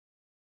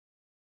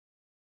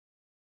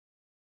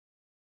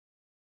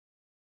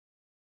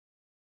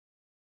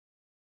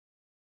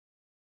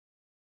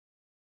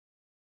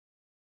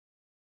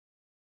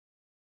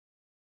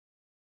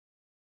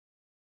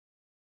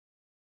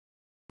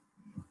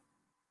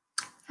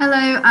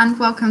Hello and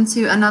welcome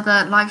to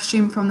another live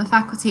stream from the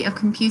Faculty of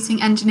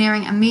Computing,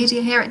 Engineering and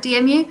Media here at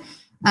DMU.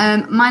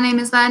 My name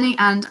is Lenny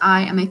and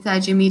I am a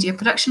third year media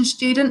production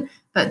student,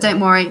 but don't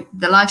worry,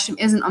 the live stream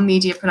isn't on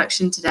media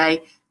production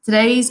today.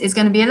 Today's is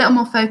going to be a little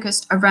more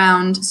focused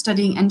around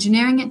studying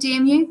engineering at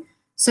DMU.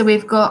 So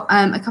we've got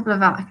a couple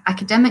of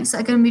academics that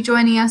are going to be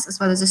joining us, as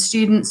well as a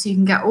student, so you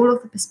can get all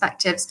of the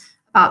perspectives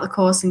about the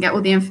course and get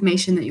all the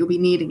information that you'll be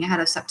needing ahead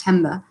of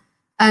September.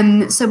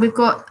 So we've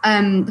got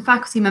the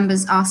faculty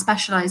members are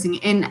specialising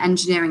in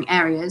engineering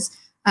areas,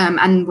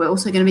 and we're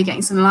also going to be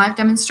getting some live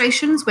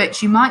demonstrations,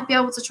 which you might be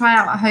able to try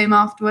out at home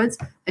afterwards.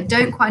 I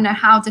don't quite know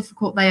how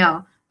difficult they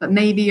are, but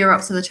maybe you're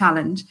up to the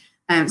challenge.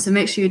 So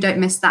make sure you don't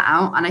miss that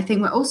out. And I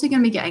think we're also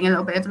going to be getting a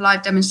little bit of a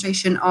live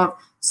demonstration of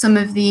some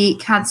of the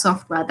CAD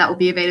software that will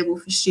be available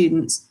for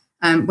students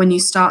when you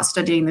start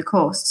studying the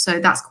course. So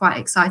that's quite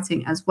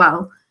exciting as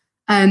well.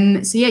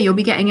 So yeah, you'll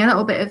be getting a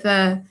little bit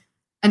of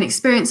an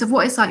experience of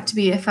what it's like to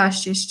be a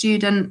first year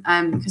student,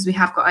 because we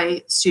have got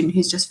a student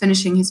who's just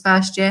finishing his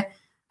first year,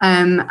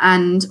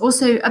 and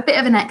also a bit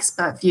of an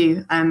expert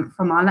view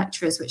from our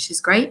lecturers, which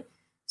is great.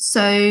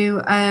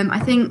 So I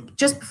think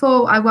just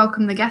before I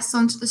welcome the guests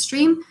onto the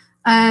stream,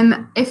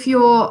 if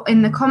you're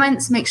in the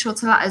comments, make sure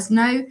to let us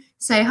know,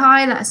 say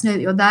hi, let us know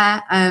that you're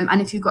there,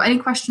 and if you've got any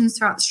questions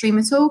throughout the stream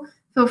at all,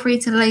 feel free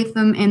to leave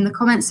them in the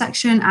comments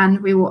section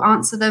and we will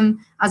answer them.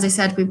 As I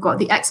said, we've got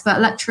the expert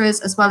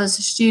lecturers as well as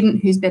a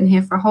student who's been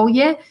here for a whole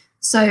year.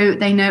 So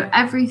they know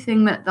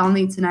everything that they'll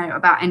need to know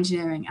about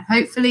engineering, and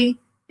hopefully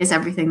it's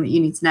everything that you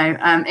need to know.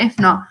 If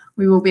not,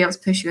 we will be able to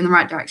push you in the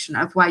right direction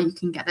of where you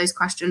can get those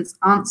questions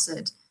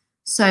answered.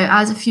 So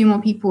as a few more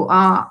people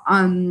are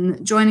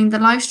joining the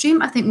live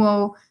stream, I think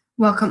we'll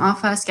welcome our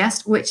first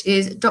guest, which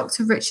is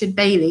Dr. Richard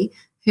Bailey,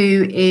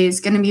 who is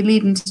going to be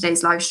leading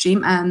today's live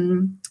stream.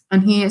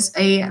 And he is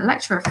a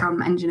lecturer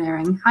from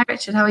engineering. Hi,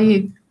 Richard, how are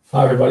you?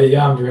 Hi, everybody.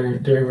 Yeah, I'm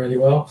doing really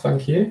well.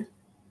 Thank you.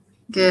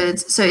 Good.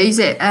 So is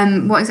it,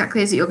 what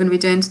exactly is it you're going to be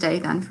doing today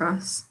then for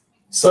us?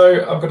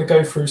 So I'm going to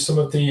go through some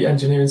of the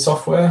engineering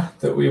software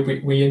that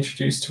we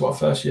introduced to our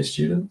first year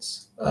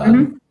students.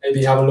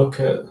 Maybe have a look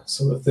at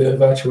some of the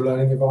virtual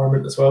learning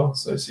environment as well.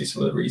 So see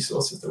some of the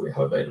resources that we have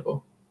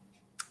available.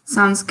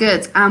 Sounds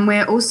good. And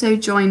we're also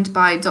joined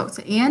by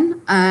Dr. Iain,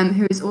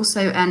 who is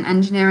also an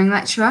engineering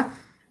lecturer.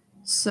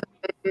 So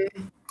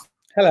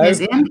hello.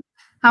 Here's Iain.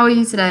 How are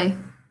you today?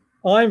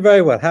 I'm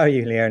very well. How are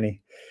you,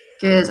 Leonie?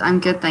 Good. I'm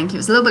good, thank you.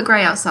 It's a little bit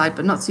grey outside,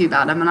 but not too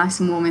bad. I'm nice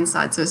and warm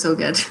inside, so it's all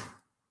good.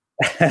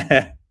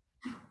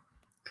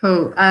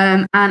 Cool.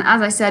 And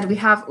as I said, we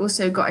have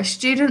also got a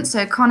student.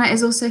 So Connor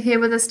is also here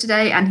with us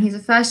today, and he's a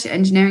first year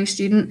engineering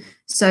student,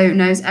 so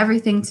knows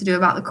everything to do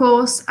about the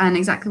course and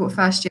exactly what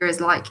first year is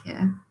like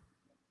here.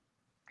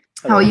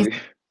 Hello. How are you?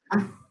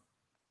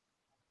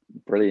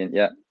 Brilliant.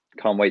 Yeah.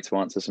 Can't wait to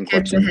answer some Good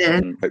questions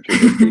and hopefully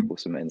give people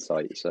some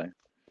insight. So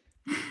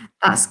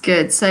that's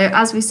good. So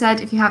as we said,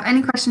 if you have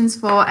any questions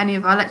for any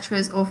of our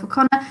lecturers or for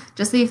Connor,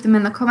 just leave them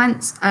in the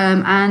comments,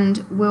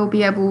 and we'll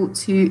be able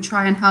to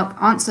try and help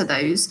answer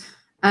those.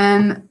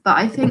 But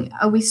I think,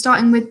 are we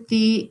starting with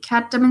the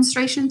CAD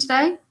demonstration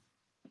today?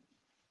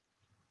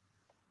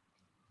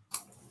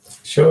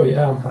 Sure,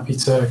 yeah, I'm happy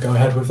to go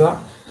ahead with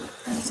that.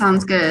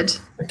 Sounds good.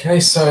 Okay,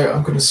 so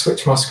I'm going to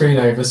switch my screen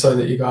over so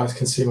that you guys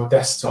can see my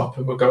desktop,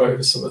 and we'll go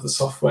over some of the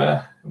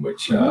software, in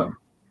which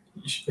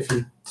if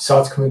you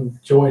decide to come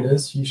and join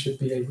us, you should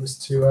be able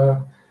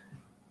to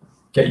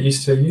get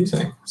used to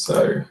using.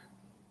 So I'm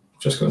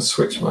just going to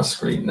switch my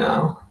screen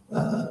now.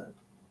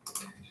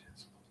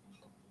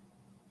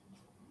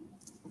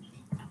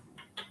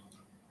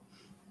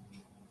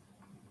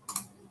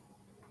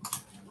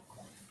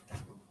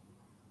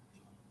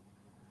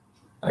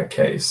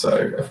 Okay, so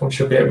everyone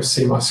should be able to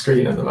see my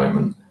screen at the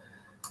moment.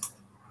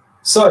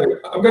 So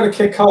I'm going to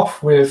kick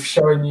off with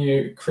showing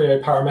you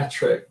Creo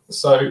Parametric.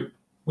 So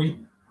we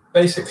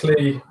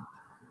basically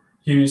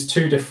use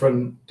two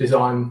different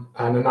design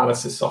and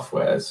analysis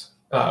softwares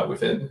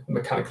within the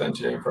mechanical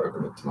engineering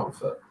program at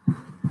Montfort.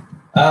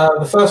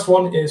 The first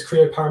one is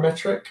Creo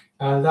Parametric,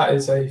 and that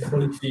is a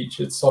fully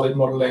featured solid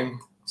modeling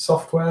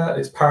software.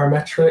 It's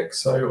parametric,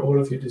 so all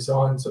of your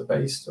designs are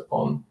based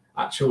upon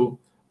actual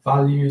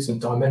values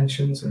and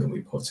dimensions, and then we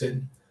put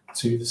in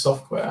to the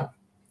software.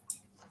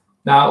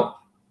 Now,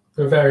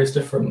 there are various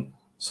different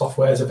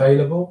softwares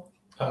available.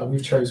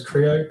 We've chose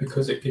Creo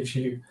because it gives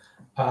you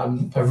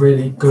a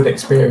really good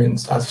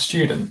experience as a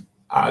student,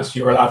 as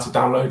you're allowed to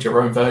download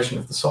your own version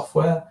of the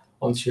software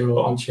onto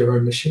your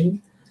own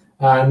machine,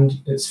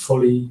 and it's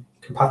fully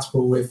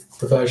compatible with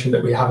the version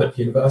that we have at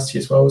the university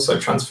as well. So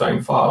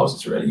transferring files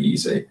is really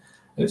easy,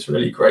 and it's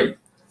really great.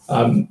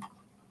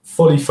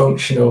 Fully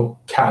functional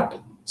CAD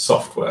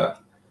software.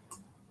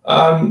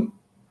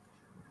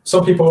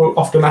 Some people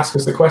often ask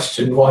us the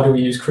question, why do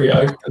we use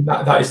Creo? And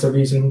that is the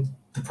reason,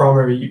 the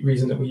primary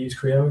reason that we use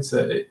Creo, is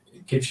that it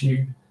gives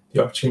you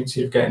the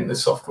opportunity of getting the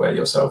software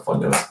yourself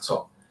on your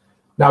laptop.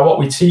 Now, what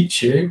we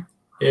teach you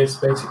is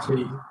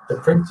basically the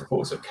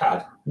principles of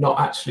CAD, not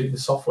actually the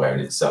software in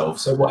itself.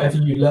 So whatever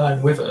you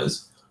learn with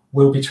us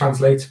will be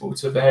translatable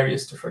to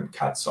various different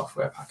CAD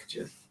software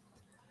packages.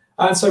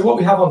 And so what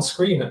we have on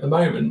screen at the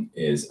moment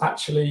is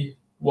actually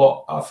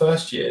what our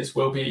first years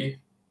will be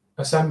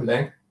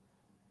assembling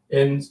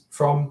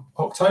from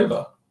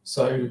October.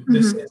 So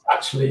this is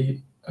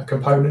actually a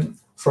component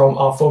from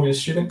our Formula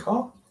Student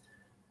car.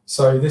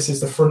 So this is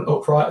the front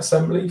upright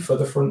assembly for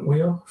the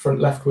front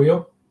left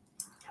wheel.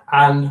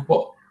 And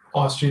what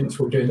our students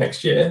will do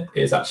next year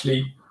is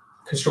actually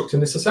constructing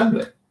this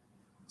assembly.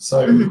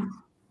 So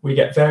we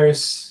get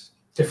various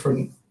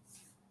different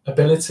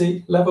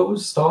ability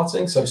levels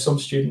starting. So some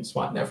students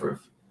might never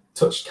have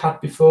touched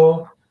CAD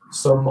before,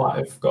 some might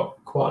have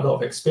got quite a lot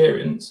of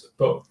experience,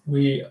 but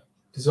we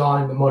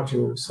design the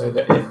module so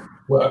that it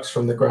works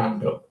from the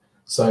ground up.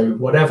 So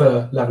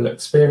whatever level of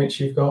experience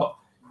you've got,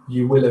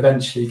 you will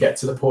eventually get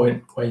to the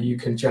point where you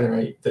can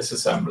generate this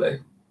assembly.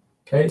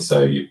 Okay,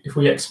 so if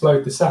we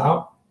explode this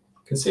out,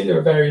 you can see there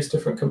are various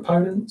different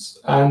components,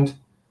 and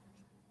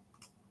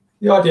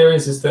the idea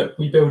is that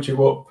we build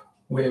you up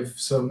with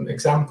some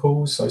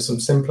examples, so some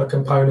simpler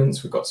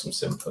components. We've got some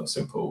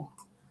simple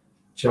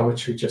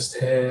geometry just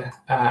here,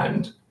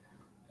 and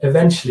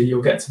eventually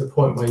you'll get to the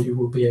point where you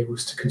will be able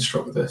to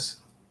construct this.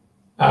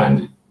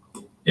 And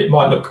it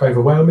might look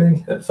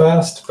overwhelming at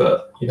first,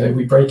 but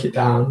we break it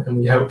down and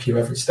we help you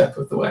every step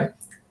of the way.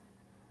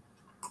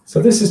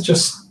 So this is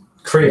just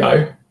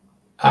Creo,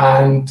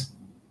 and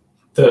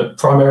the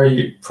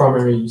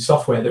primary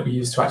software that we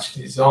use to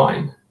actually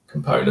design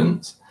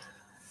components.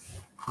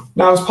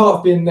 Now, as part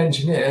of being an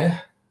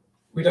engineer,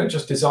 we don't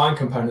just design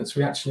components,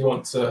 we actually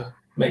want to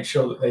make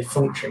sure that they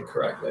function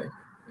correctly.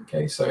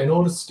 Okay, so in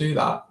order to do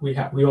that,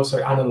 we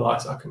also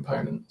analyze our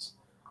components.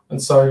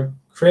 And so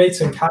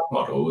creating CAD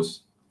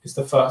models is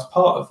the first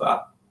part of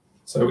that.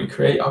 So we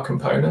create our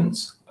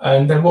components,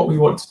 and then what we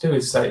want to do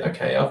is say,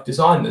 okay, I've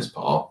designed this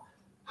part,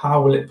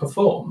 how will it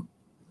perform?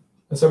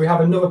 And so we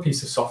have another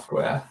piece of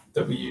software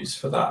that we use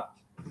for that.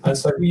 And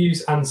so we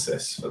use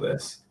ANSYS for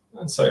this.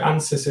 And so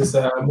ANSYS is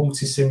a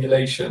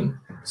multi-simulation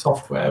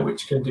software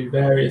which can do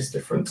various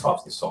different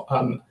types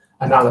of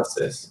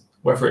analysis,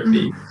 whether it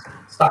be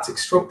static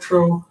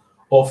structural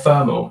or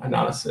thermal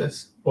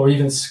analysis, or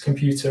even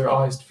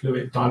computerized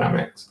fluid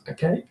dynamics,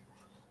 okay?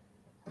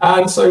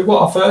 And so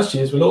what our first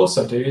years will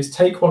also do is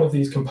take one of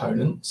these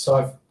components. So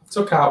I've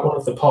took out one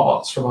of the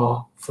parts from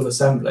our full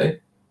assembly.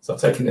 So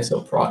I've taken this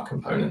upright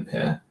component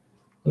here,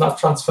 and I've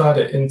transferred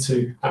it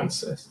into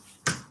ANSYS.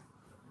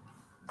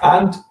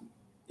 And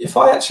if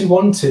I actually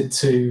wanted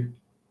to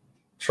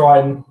try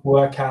and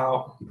work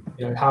out,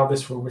 how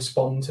this will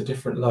respond to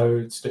different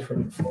loads,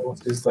 different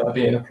forces that are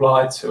being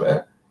applied to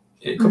it,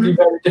 it could be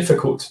very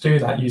difficult to do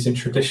that using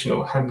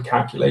traditional hand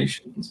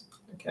calculations.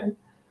 Okay,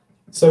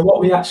 so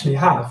what we actually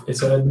have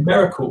is a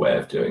numerical way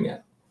of doing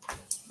it,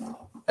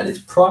 and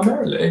it's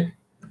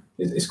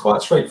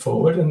quite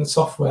straightforward, and the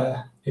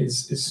software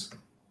is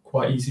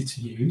quite easy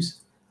to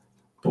use.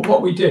 But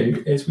what we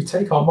do is we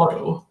take our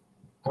model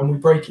and we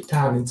break it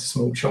down into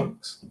small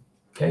chunks.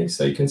 Okay,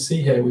 so you can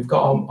see here we've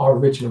got our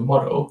original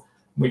model.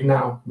 We've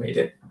now made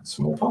it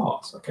small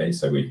parts. Okay,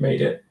 so we've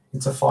made it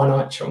into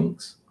finite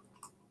chunks.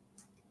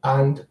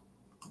 And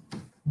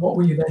what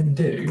we then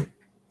do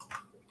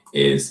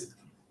is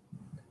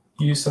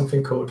use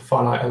something called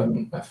finite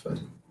element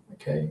method.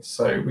 Okay,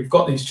 so we've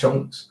got these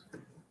chunks,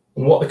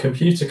 and what the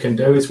computer can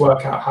do is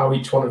work out how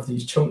each one of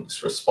these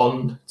chunks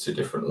respond to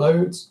different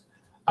loads.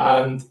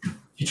 And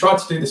if you try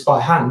to do this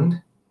by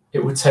hand,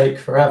 it would take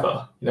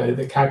forever.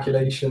 The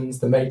calculations,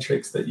 the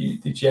matrix that you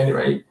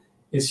generate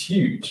is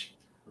huge.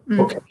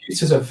 But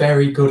computers are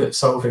very good at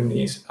solving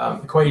these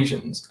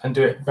equations and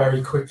do it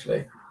very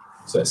quickly.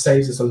 So it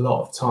saves us a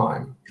lot of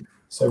time.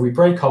 So we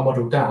break our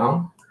model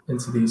down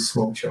into these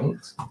small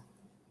chunks,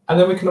 and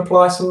then we can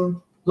apply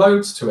some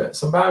loads to it,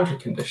 some boundary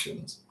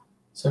conditions.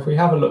 So if we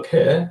have a look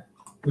here,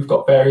 we've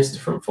got various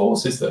different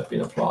forces that have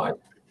been applied.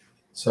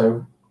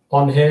 So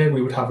on here,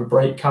 we would have a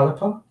brake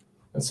caliper.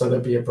 And so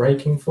there'll be a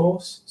braking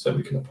force, so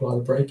we can apply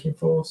the braking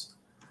force.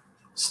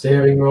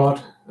 Steering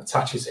rod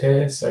attaches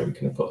here, so we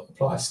can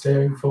apply a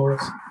steering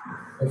force.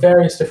 And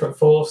various different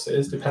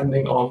forces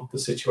depending on the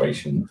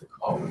situation the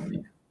car will be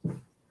in.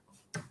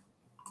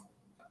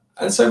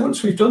 And so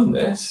once we've done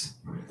this,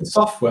 the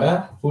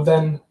software will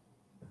then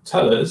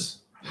tell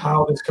us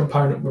how this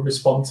component will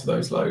respond to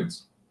those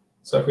loads.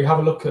 So if we have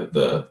a look at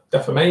the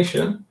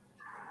deformation,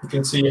 we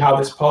can see how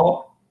this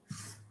part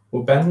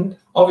will bend.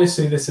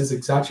 Obviously, this is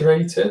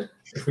exaggerated.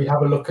 If we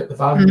have a look at the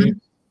values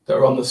that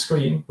are on the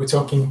screen, we're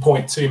talking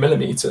 0.2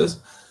 millimeters.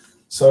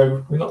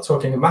 So we're not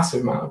talking a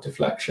massive amount of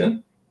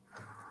deflection,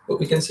 but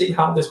we can see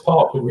how this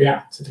part will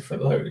react to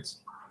different loads.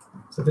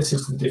 So this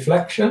is the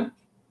deflection,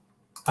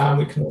 and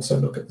we can also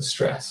look at the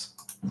stress.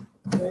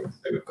 Okay,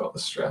 so we've got the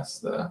stress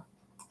there.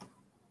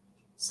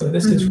 So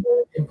this is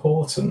really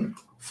important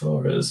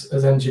for us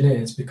as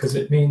engineers, because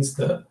it means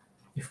that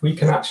if we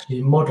can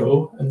actually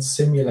model and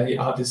simulate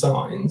our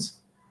designs,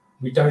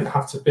 we don't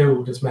have to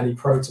build as many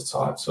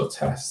prototypes or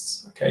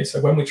tests. Okay,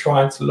 so when we're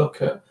trying to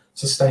look at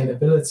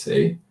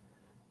sustainability,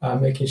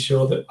 making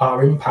sure that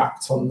our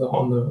impact on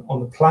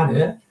the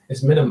planet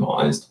is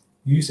minimized,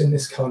 using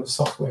this kind of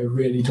software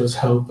really does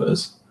help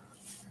us.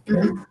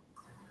 Okay.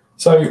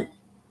 So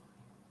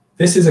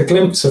this is a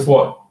glimpse of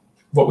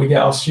what we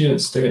get our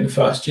students to do in the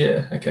first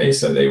year. Okay,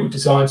 so they will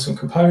design some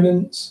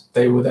components,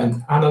 they will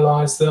then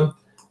analyze them,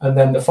 and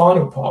then the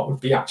final part would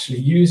be actually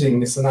using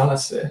this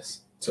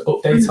analysis to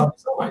update our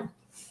design.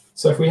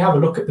 So if we have a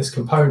look at this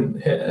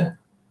component here,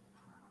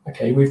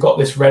 okay, we've got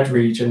this red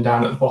region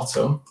down at the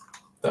bottom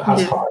that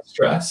has high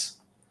stress.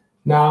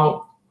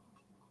 Now,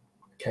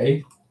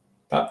 okay,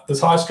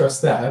 there's high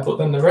stress there, but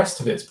then the rest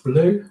of it's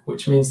blue,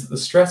 which means that the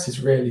stress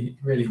is really,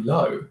 really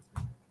low.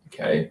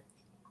 Okay,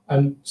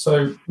 and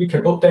so we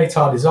can update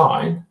our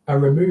design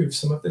and remove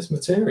some of this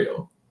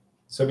material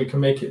so we can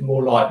make it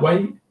more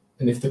lightweight.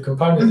 And if the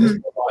component is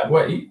more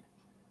lightweight,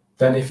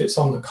 then if it's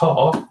on the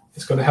car,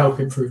 it's going to help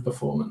improve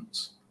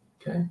performance.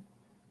 Okay.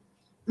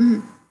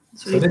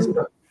 So this is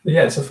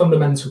it's a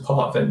fundamental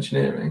part of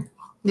engineering.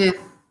 Yeah.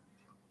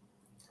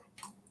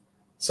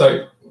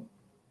 So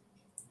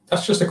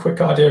that's just a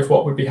quick idea of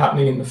what would be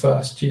happening in the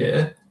first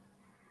year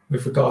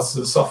with regards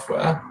to the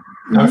software.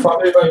 Now, if I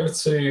move over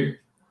to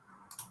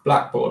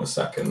Blackboard a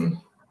second,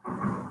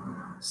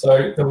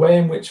 so the way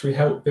in which we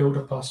help build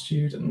up our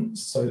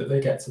students so that they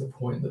get to the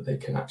point that they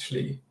can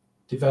actually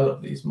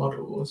develop these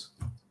models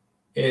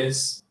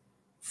is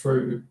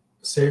through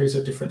a series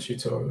of different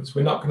tutorials.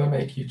 We're not going to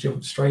make you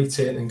jump straight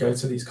in and go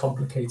to these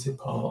complicated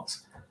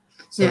parts.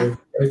 So if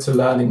we go to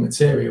learning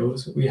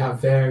materials, we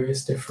have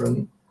various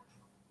different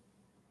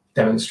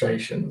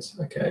demonstrations.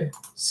 Okay,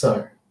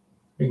 so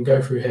we can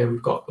go through here.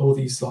 We've got all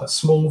these like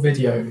small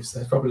videos.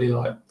 They're probably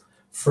like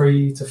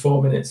 3 to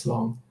 4 minutes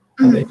long,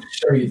 and they just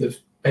show you the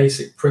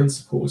basic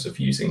principles of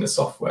using the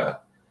software.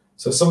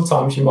 So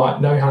sometimes you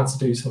might know how to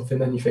do something,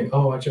 then you think,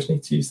 oh, I just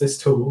need to use this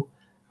tool.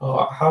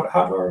 Oh, how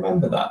do I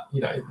remember that?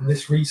 You know, and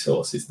this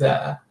resource is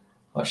there,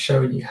 like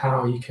showing you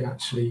how you can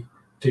actually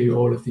do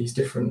all of these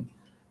different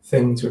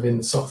things within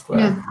the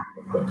software.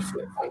 We've got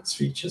different advanced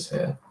features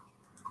here.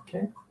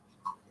 Okay.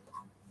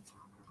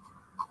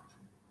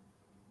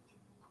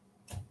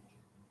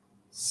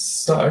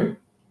 So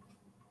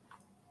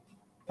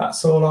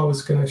that's all I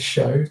was going to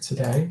show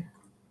today.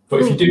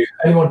 But if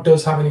anyone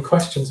does have any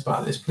questions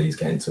about this, please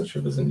get in touch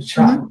with us in the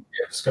chat.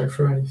 Just go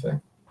through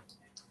anything.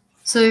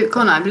 So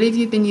Connor, I believe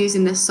you've been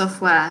using this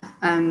software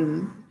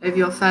over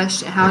your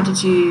first year. How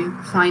did you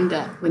find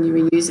it when you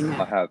were using it?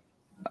 I have.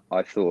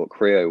 I thought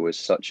Creo was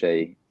such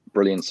a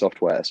brilliant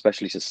software,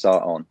 especially to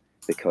start on,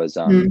 because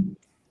a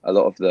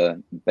lot of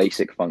the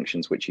basic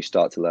functions which you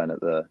start to learn at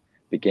the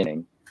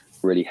beginning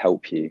really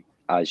help you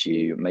as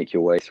you make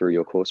your way through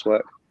your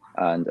coursework.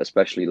 And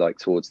especially like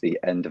towards the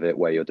end of it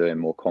where you're doing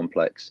more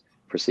complex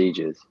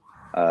procedures,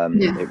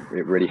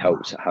 it really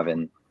helps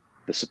having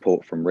the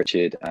support from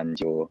Richard and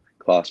your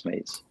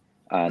classmates.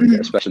 And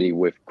especially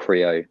with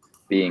Creo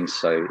being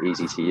so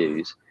easy to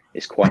use,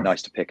 it's quite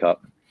nice to pick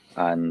up,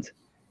 and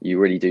you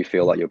really do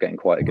feel like you're getting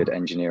quite a good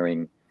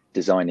engineering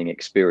designing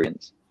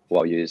experience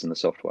while using the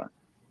software.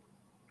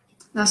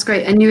 That's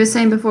great. And you were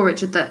saying before,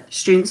 Richard, that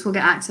students will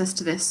get access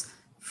to this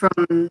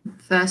from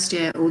first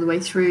year all the way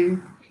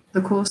through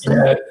the course then?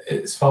 Yeah,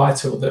 it's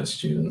vital that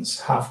students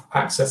have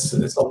access to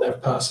this on their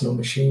personal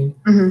machine.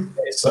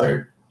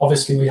 So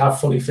obviously we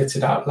have fully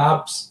fitted out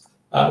labs,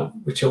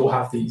 which all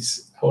have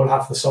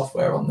the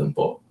software on them,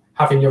 but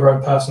having your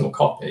own personal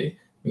copy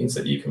means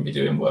that you can be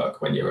doing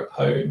work when you're at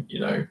home. You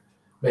know,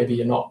 maybe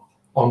you're not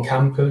on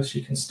campus,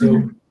 you can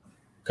still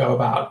go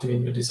about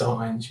doing your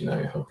designs, you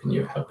know, helping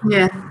you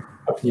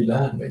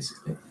learn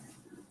basically.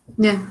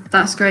 Yeah,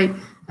 that's great.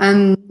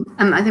 I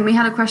think we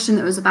had a question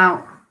that was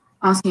about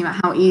asking about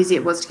how easy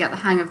it was to get the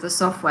hang of the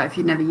software if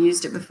you'd never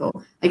used it before.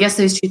 I guess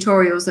those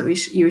tutorials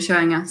that you were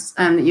showing us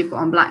that you've got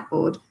on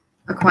Blackboard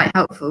are quite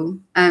helpful.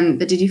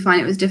 But did you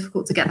find it was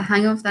difficult to get the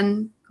hang of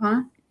then,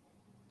 Connor?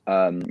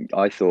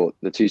 I thought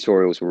the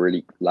tutorials were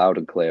really loud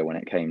and clear when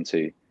it came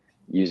to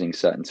using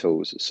certain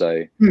tools.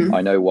 So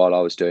I know while I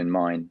was doing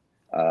mine,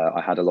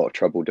 I had a lot of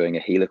trouble doing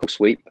a helical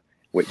sweep,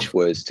 which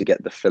was to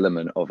get the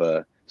filament of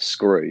a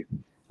screw.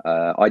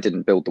 I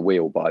didn't build the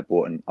wheel, but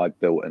I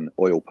built an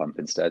oil pump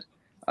instead.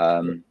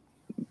 I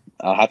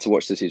had to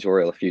watch the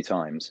tutorial a few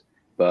times,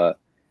 but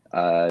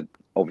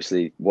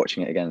obviously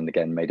watching it again and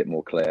again made it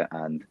more clear,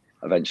 and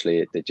eventually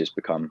it did just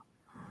become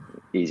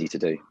easy to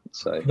do.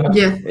 So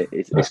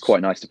it's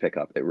quite nice to pick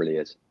up. It really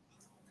is.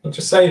 I'll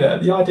just say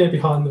that the idea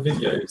behind the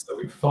videos that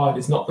we provide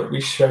is not that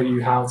we show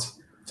you how to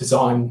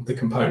design the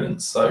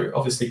components. So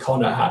obviously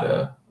Connor had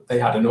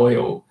an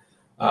oil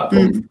pump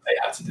they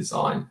had to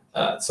design.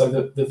 So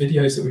the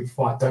videos that we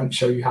provide don't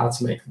show you how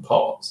to make the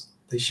parts.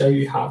 They show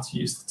you how to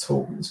use the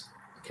tools.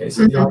 Okay,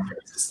 so the idea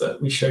is that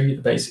we show you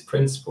the basic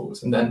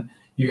principles, and then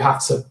you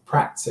have to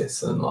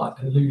practice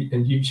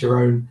and use your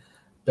own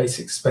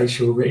basic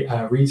spatial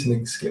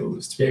reasoning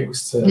skills to be able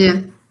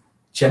to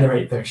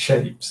generate those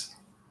shapes.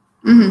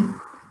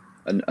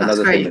 And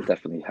another thing that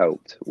definitely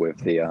helped with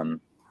the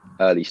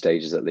early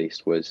stages, at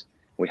least, was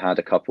we had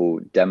a couple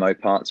demo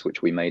parts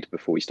which we made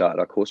before we started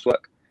our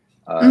coursework.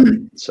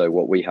 So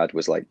what we had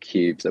was like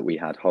cubes that we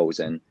had holes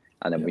in,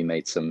 and then we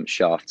made some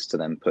shafts to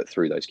then put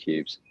through those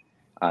cubes.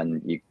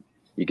 and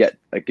you get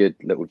a good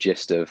little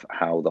gist of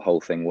how the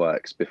whole thing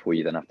works before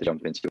you then have to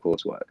jump into your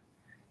coursework.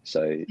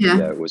 So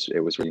yeah, it was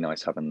really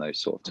nice having those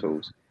sort of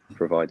tools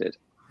provided.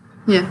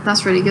 Yeah,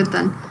 that's really good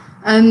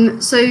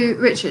then. So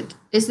Richard,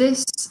 is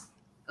this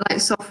like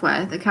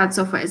software, the CAD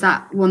software, is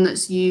that one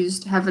that's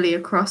used heavily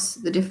across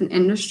the different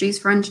industries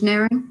for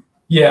engineering?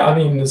 Yeah, I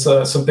mean, there's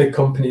some big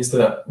companies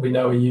that we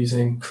know are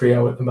using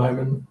Creo at the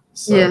moment.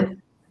 So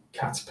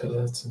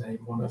Caterpillar, to name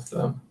one of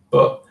them.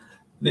 But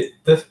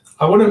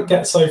I wouldn't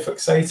get so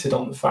fixated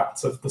on the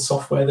fact of the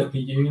software that we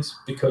use,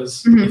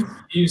 because if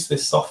you use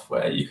this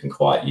software, you can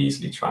quite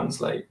easily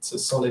translate to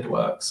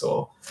SolidWorks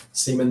or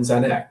Siemens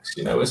NX.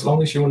 You know, as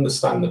long as you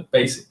understand the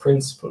basic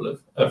principle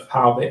of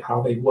how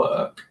they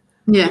work.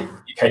 Yeah.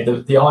 Okay,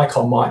 the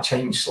icon might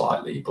change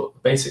slightly, but the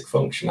basic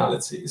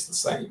functionality is the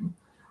same.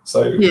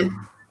 So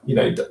you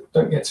know,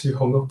 don't get too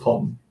hung up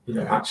on, you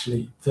know,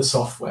 actually the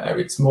software.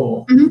 It's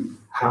more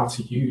how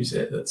to use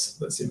it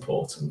that's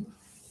important.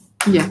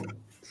 Yeah.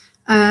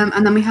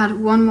 And then we had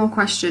one more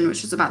question,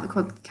 which was about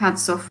the CAD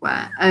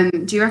software.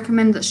 Do you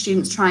recommend that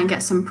students try and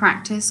get some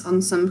practice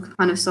on some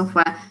kind of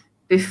software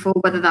before,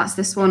 whether that's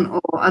this one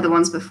or other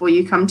ones, before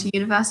you come to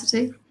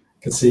university?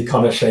 I can see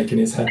Connor shaking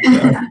his head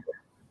there.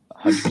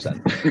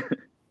 100%.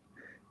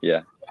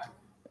 Yeah.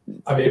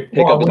 I mean,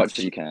 pick up as much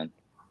as you can.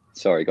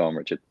 Sorry, go on,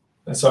 Richard.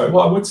 Sorry,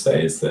 what I would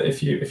say is that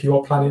if you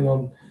are planning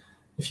on,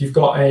 if you've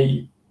got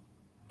a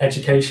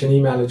education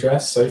email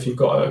address, so if you've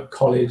got a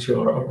college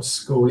or a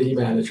school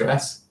email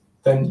address,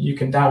 then you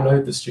can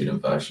download the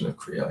student version of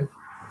Creo.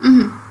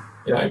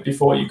 You know,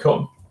 before you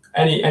come.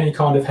 Any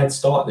kind of head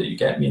start that you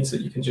get means that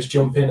you can just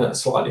jump in at a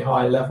slightly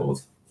higher level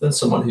than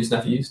someone who's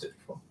never used it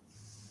before.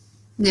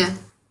 Yeah.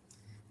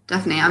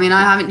 Definitely. I mean,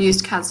 I haven't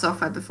used CAD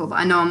software before, but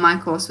I know on my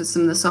course with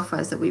some of the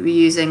softwares that we were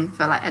using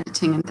for like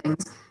editing and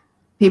things,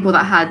 people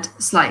that had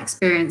slight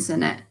experience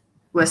in it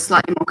were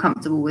slightly more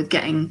comfortable with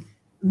getting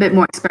a bit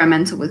more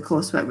experimental with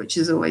coursework, which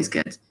is always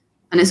good.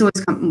 And it's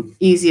always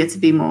easier to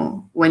be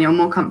more when you're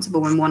more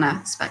comfortable in one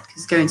aspect,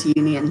 because going to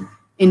uni and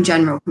in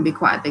general can be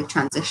quite a big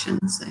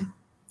transition. So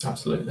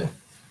absolutely.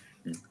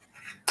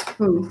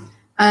 Cool.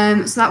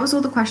 So that was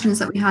all the questions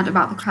that we had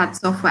about the CAD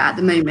software at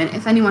the moment.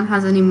 If anyone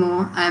has any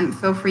more,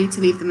 feel free to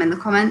leave them in the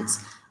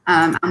comments,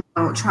 and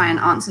we'll try and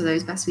answer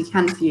those best we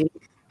can for you.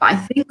 But I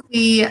think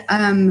we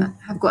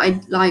have got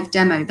a live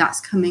demo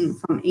that's coming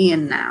from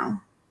Iain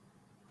now.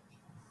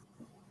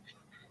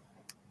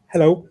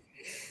 Hello.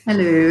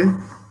 Hello.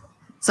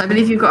 So I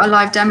believe you've got a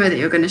live demo that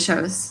you're going to show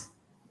us.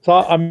 So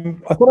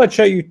I thought I'd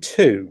show you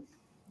two.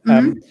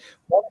 One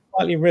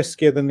slightly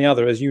riskier than the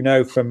other, as you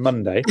know from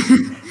Monday.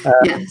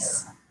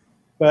 Yes.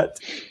 But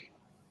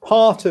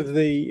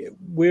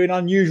we're in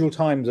unusual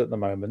times at the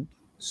moment.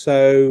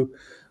 So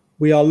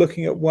we are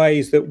looking at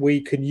ways that we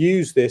can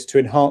use this to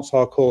enhance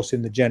our course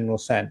in the general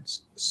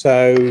sense.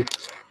 So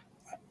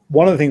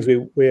one of the things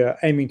we are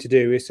aiming to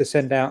do is to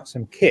send out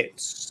some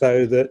kits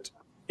so that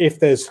if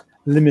there's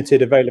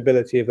limited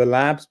availability of the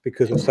labs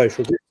because of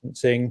social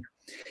distancing,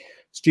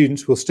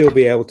 students will still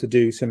be able to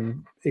do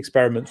some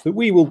experiments that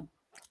we will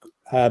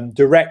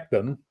direct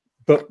them,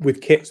 but with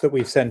kits that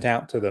we've sent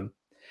out to them.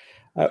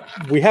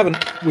 We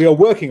are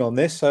working on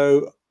this.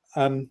 So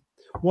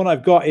what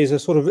I've got is a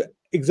sort of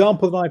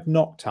example that I've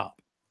knocked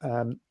up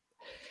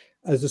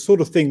as a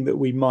sort of thing that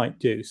we might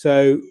do.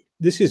 So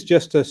this is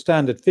just a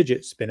standard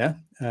fidget spinner,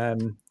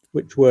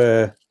 which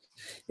were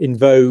in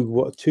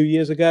vogue, 2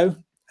 years ago?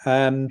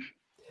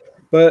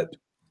 But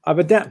I've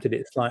adapted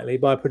it slightly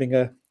by putting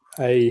a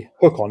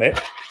hook on it,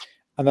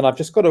 and then I've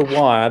just got a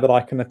wire that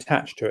I can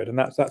attach to it, and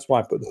that's why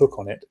I put the hook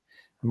on it.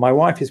 And my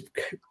wife is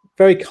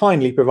very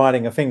kindly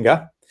providing a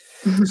finger.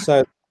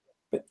 So,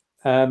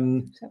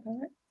 and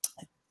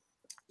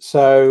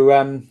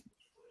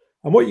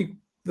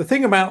the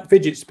thing about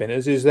fidget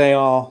spinners is they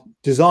are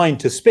designed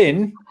to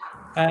spin,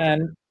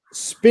 and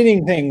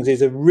spinning things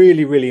is a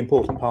really, really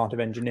important part of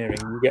engineering.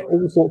 You get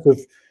all sorts of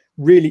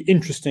really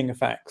interesting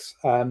effects.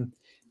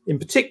 In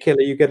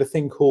particular, you get a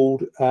thing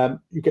called,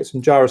 you get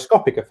some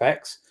gyroscopic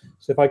effects.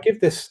 So if I give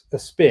this a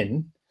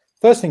spin,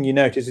 first thing you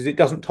notice is it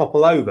doesn't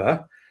topple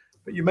over,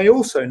 but you may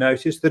also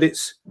notice that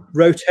it's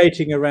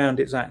rotating around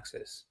its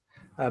axis.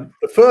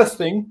 The first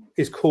thing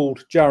is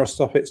called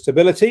gyroscopic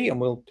stability, and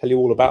we'll tell you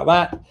all about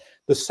that.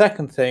 The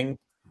second thing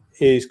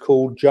is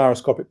called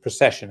gyroscopic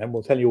precession, and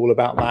we'll tell you all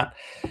about that.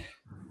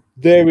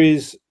 There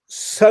is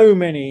so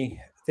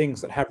many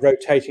things that have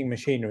rotating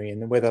machinery in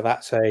them, whether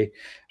that's an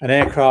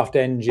aircraft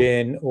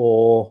engine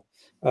or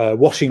a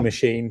washing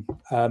machine.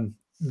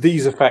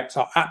 These effects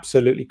are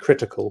absolutely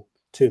critical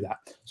to that.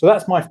 So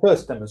that's my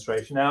first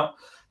demonstration. Now,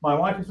 my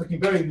wife is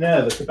looking very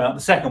nervous about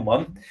the second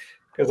one,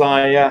 because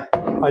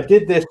I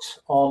did this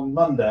on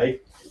Monday,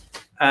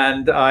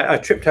 and I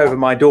tripped over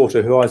my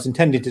daughter, who I was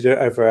intending to do it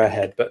over her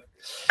head. But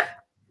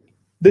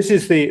this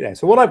is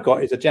so what I've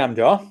got is a jam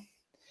jar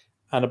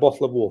and a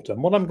bottle of water.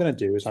 And what I'm going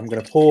to do is I'm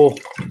going to pour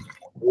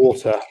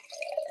water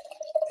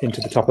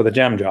into the top of the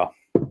jam jar.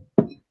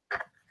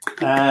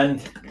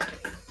 And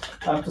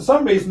for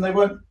some reason they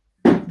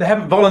they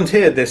haven't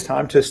volunteered this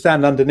time to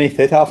stand underneath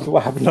it after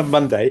what happened on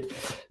Monday.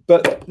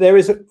 But there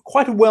is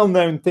quite a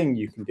well-known thing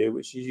you can do,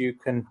 which is you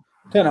can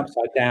turn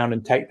upside down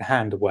and take the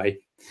hand away.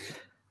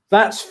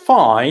 That's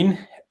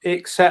fine,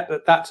 except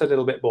that that's a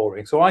little bit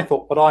boring. So I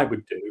thought what I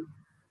would do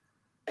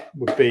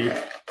would be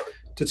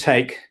to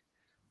take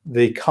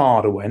the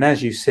card away. And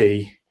as you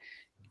see,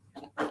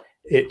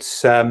 it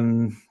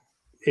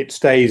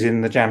stays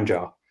in the jam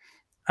jar.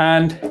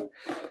 And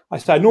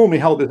I normally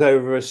hold this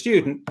over a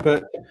student,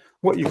 but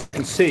what you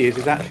can see is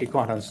it's actually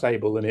quite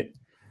unstable and it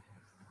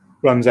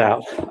runs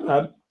out.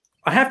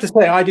 I have to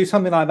say I do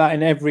something like that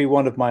in every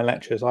one of my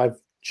lectures.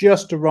 I've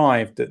just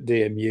arrived at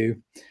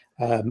DMU,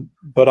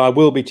 but I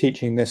will be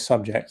teaching this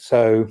subject.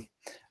 So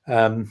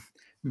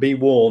be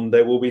warned,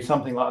 there will be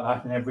something like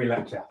that in every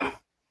lecture.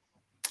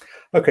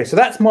 Okay, so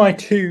that's my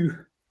 2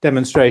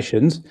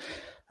 demonstrations.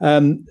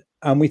 And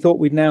we thought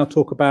we'd now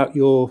talk about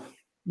your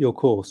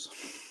course.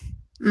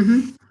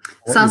 Mm-hmm.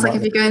 Sounds like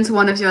if you're going to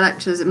one of your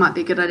lectures, it might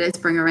be a good idea to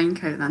bring a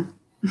raincoat then.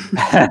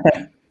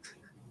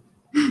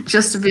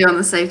 Just to be on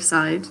the safe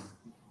side.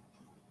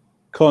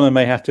 Connor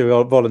may have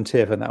to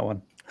volunteer for that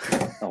one.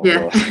 Oh,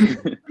 yeah.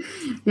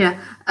 Yeah.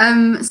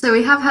 So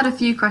we have had a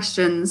few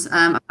questions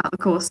about the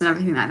course and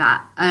everything like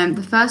that.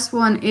 The first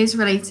one is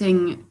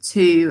relating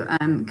to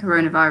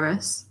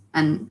coronavirus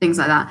and things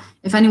like that.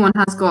 If anyone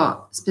has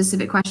got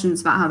specific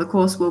questions about how the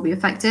course will be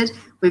affected,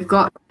 we've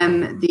got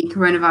the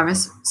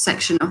coronavirus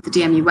section of the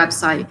DMU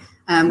website,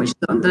 which is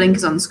the link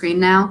is on the screen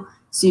now.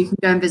 So you can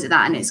go and visit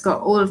that, and it's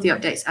got all of the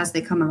updates as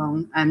they come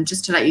along,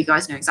 just to let you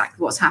guys know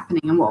exactly what's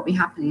happening and what will be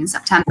happening in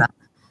September.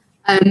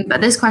 But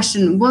this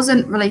question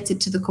wasn't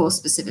related to the course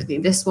specifically.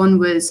 This one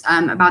was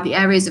about the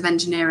areas of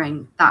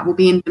engineering that will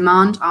be in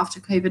demand after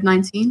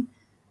COVID-19.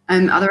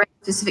 Are there any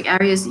specific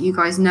areas that you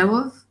guys know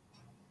of?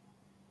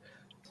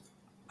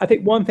 I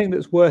think one thing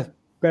that's worth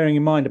bearing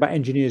in mind about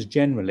engineers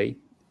generally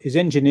is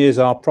engineers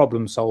are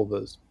problem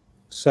solvers.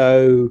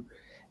 So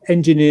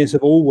engineers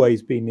have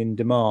always been in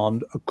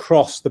demand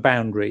across the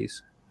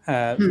boundaries,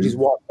 which is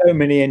what so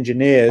many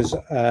engineers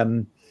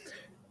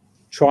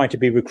try to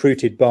be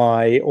recruited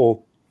by,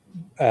 or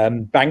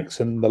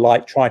banks and the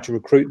like try to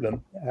recruit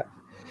them,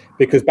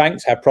 because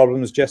banks have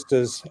problems just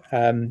as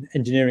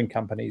engineering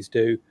companies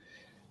do.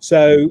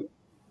 So,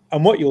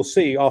 and what you'll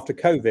see after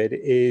COVID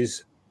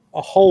is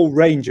a whole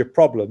range of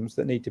problems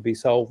that need to be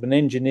solved, and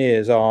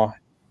engineers are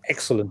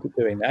excellent at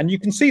doing that. And you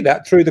can see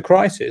that through the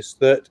crisis,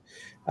 that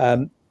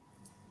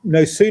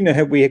no sooner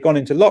had we gone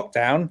into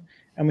lockdown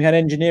and we had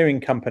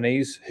engineering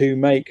companies who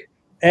make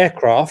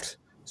aircraft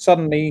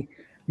suddenly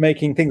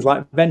making things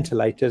like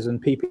ventilators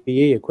and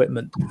PPE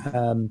equipment.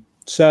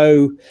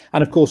 So,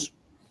 and of course,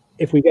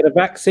 if we get a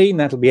vaccine,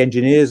 that'll be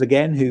engineers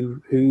again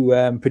who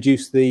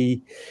produce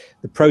the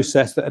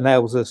process that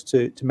enables us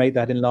to make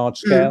that in large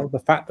scale. The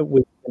fact that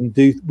we've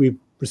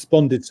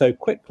responded so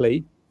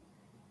quickly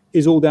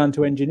is all down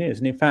to engineers.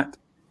 And in fact,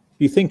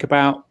 if you think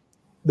about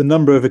the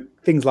number of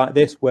things like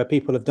this where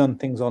people have done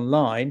things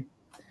online,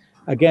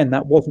 again,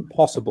 that wasn't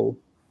possible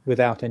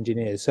without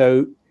engineers.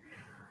 So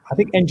I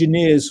think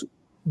engineers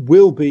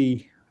will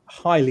be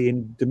highly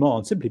in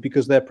demand simply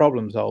because they're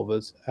problem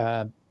solvers.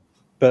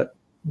 But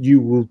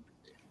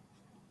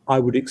I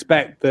would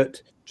expect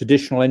that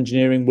traditional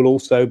engineering will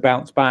also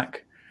bounce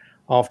back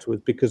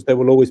afterwards, because there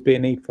will always be a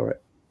need for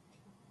it.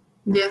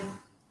 Yeah.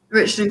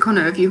 Richard and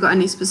Connor, have you got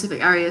any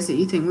specific areas that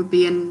you think would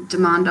be in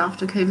demand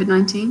after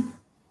COVID-19?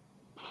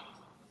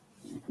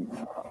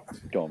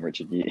 Go on,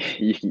 Richard.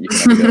 You can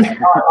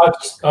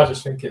I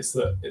just think it's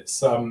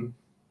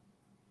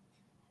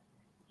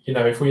you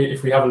know, if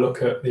we have a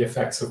look at the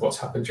effects of what's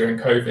happened during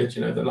COVID,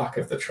 you know, the lack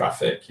of the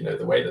traffic, you know,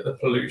 the way that the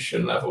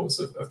pollution levels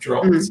have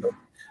dropped, and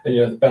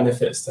you know, the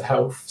benefits to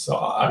health. So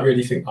I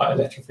really think like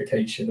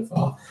electrification of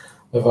our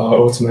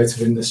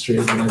automotive industry,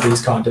 you know,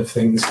 these kind of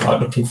things, like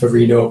looking for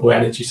renewable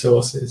energy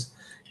sources,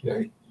 you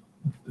know,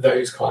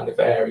 those kind of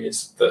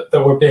areas that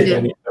were big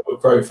and that were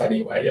growth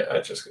anyway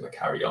are just going to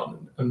carry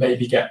on and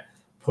maybe get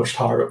pushed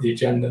higher up the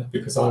agenda,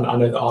 because I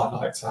know that I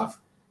like to have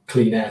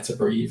clean air to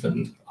breathe,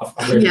 and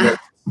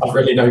I've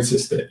really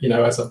noticed it, you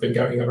know, as I've been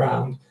going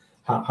around,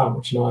 how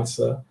much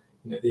nicer,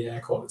 you know, the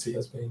air quality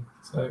has been.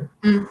 So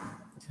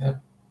yeah,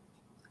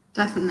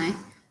 definitely.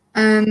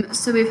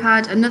 So we've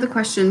had another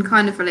question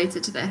kind of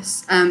related to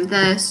this.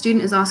 The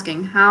student is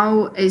asking,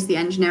 how is the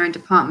engineering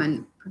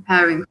department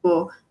preparing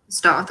for the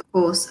start of the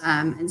course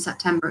in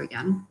September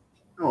again,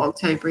 or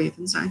October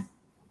even, sorry?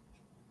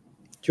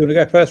 Do you want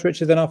to go first,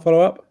 Richard, then I'll follow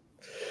up?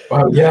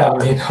 Well, yeah, I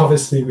mean,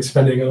 obviously we're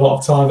spending a lot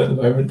of time at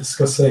the moment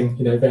discussing,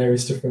 you know,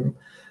 various different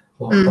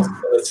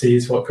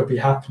possibilities, what could be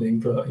happening,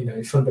 but, you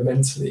know,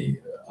 fundamentally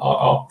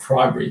our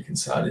primary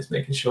concern is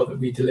making sure that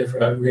we deliver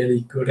a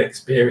really good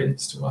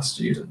experience to our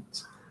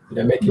students. You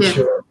know, making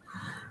sure,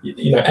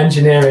 you know,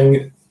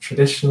 engineering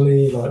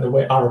traditionally, like the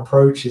way our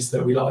approach is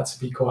that we like to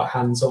be quite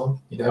hands-on.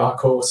 You know, our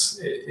course,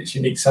 its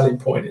unique selling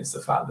point is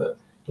the fact that,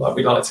 like,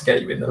 we like to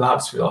get you in the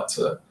labs, we like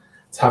to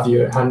have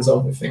you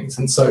hands-on with things.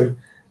 And so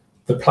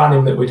the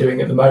planning that we're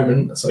doing at the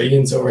moment, so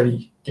Ian's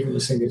already given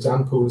us some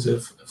examples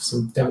of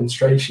some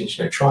demonstrations,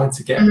 you know, trying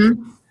to get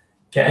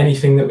get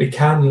anything that we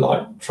can,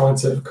 like trying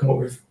to come up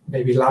with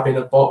maybe lab in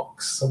a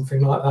box,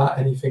 something like that,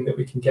 anything that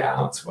we can get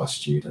out to our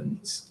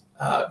students,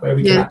 where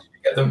we can actually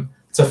get them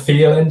to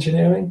feel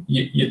engineering.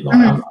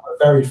 I'm a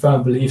very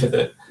firm believer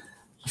that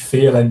you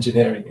feel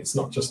engineering. It's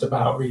not just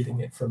about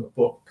reading it from a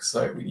book.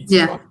 So we need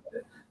to try and get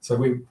it. So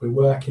we're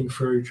working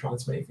through trying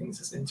to make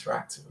things as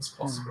interactive as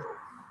possible.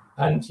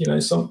 And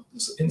in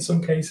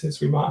some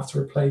cases we might have to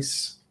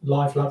replace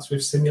live labs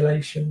with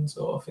simulations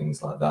or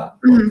things like that.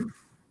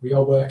 We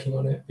are working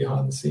on it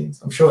behind the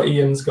scenes. I'm sure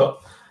Ian's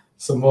got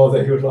some more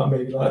that he would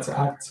like to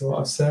add to what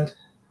I've said.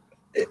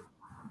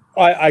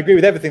 I agree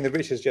with everything that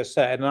Rich has just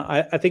said, and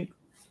I think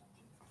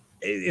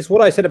it's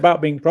what I said about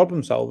being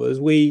problem solvers.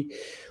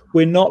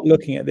 We're not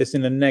looking at this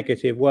in a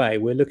negative way.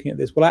 We're looking at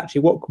this, well,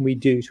 actually, what can we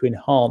do to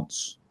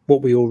enhance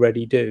what we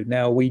already do?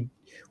 Now,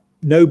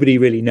 nobody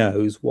really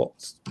knows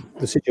what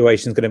the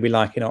situation is going to be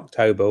like in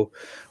October,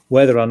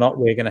 whether or not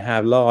we're going to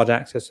have large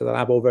access to the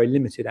lab or very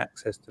limited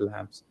access to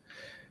labs.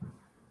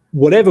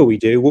 Whatever we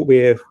do, what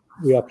we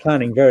are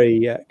planning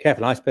very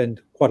carefully, I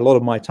spend quite a lot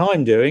of my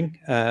time doing,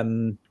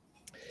 and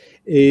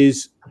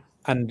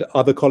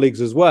other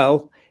colleagues as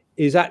well,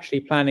 is actually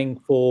planning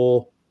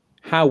for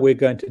how we're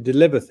going to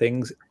deliver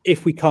things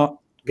if we can't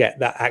get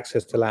that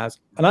access to labs.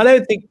 And I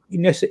don't think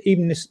you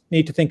even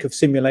need to think of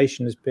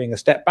simulation as being a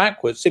step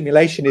backwards.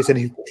 Simulation is an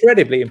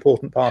incredibly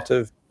important part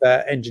of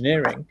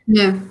engineering.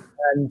 Yeah.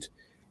 And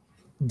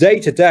day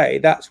to day,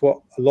 that's what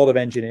a lot of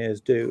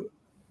engineers do.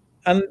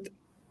 And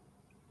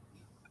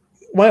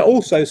I might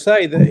also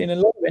say that in a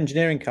lot of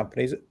engineering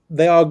companies,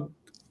 they are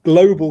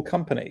global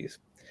companies.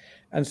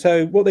 And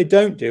so what they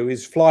don't do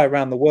is fly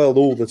around the world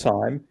all the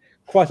time.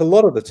 Quite a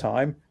lot of the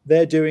time,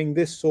 they're doing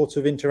this sort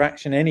of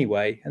interaction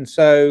anyway. And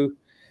so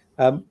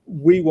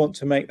we want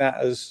to make that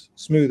as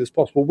smooth as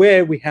possible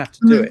where we have to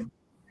do it.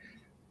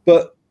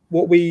 But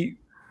what we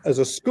as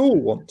a school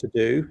want to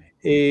do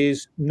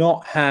is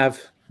not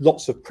have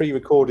lots of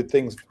pre-recorded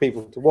things for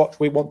people to watch.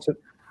 We want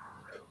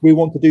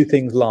to do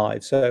things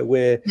live. So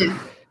we're in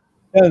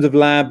terms of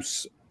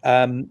labs,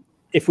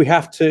 if we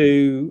have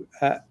to,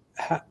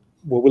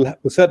 we'll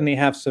certainly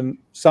have some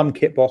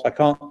kit box. I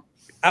can't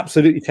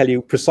absolutely tell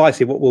you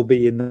precisely what will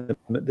be in them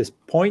at this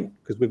point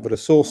because we've got to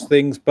source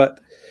things, but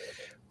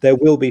there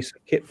will be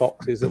some kit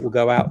boxes that will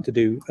go out to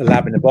do a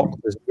lab in a box,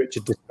 as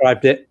Richard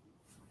described it.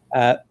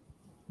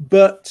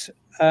 But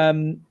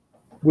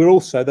we're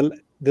also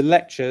the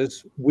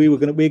lectures. We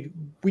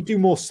do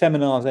more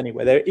seminars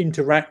anyway. They're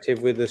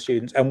interactive with the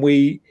students, and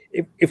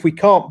if we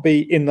can't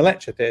be in the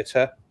lecture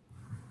theatre,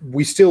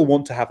 we still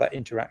want to have that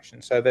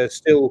interaction. So there's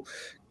still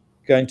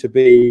going to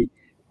be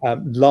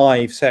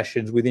live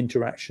sessions with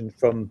interaction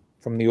from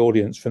the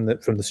audience, from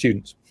the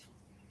students.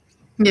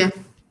 Yeah,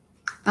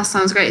 that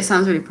sounds great. It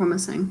sounds really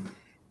promising.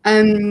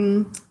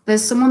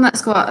 There's someone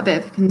that's got a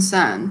bit of a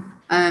concern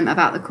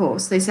about the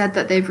course. They said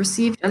that they've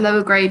received a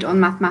lower grade on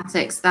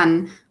mathematics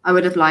than I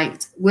would have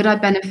liked. Would I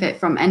benefit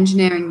from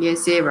engineering year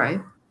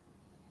 0?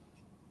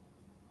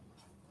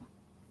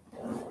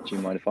 Do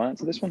you mind if I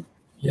answer this one?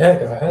 Yeah,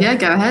 go ahead. Yeah,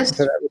 go ahead.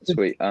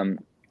 Sweet.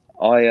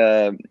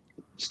 I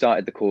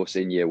started the course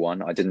in year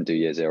 1. I didn't do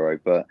year 0,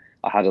 but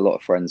I had a lot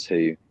of friends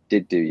who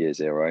did do year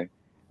 0.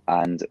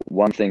 And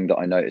one thing that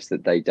I noticed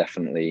that they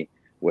definitely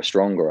were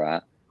stronger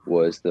at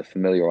was the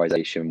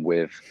familiarization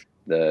with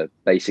the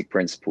basic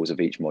principles of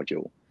each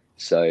module.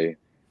 So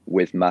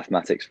with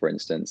mathematics, for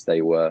instance,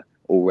 they were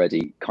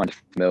already kind of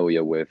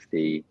familiar with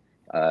the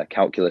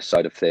calculus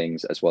side of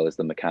things, as well as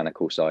the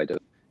mechanical side of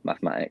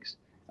mathematics.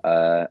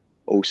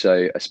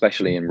 Also,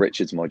 especially in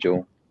Richard's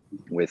module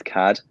with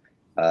CAD,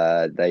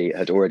 they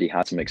had already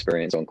had some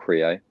experience on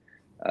Creo,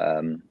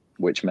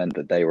 which meant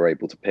that they were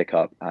able to pick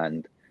up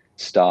and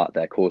start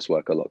their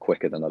coursework a lot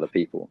quicker than other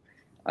people.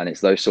 And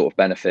it's those sort of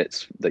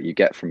benefits that you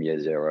get from year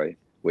 0,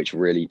 which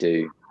really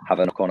do have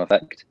a knock-on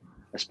effect,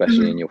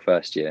 especially in your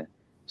first year.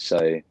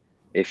 So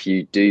if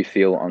you do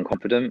feel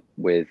unconfident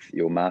with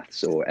your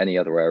maths or any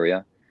other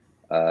area,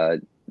 I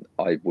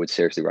would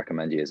seriously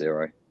recommend year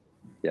 0.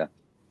 Yeah.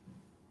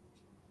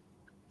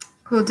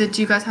 Cool. Did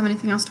you guys have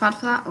anything else to add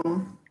for that?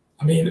 Or?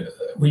 I mean,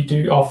 we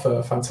do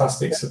offer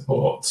fantastic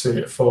support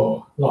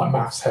for like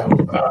maths help.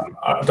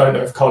 I don't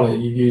know if Connor,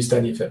 you used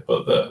any of it,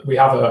 but we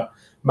have a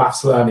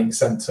maths learning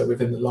centre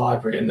within the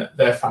library, and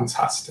they're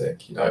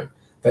fantastic. You know,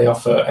 they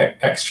offer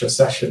extra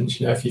sessions.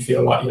 You know, if you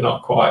feel like you're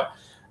not quite,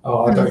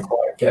 I don't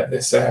quite get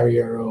this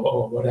area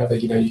or whatever,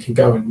 you know, you can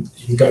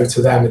go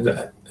to them,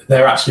 and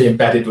they're actually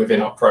embedded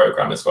within our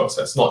program as well.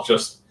 So it's not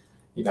just,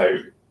 you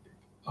know,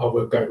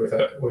 we'll go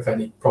with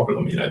any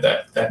problem. You know,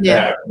 they're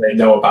there, and they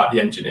know about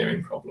the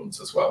engineering problems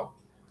as well.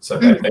 So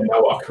they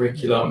know our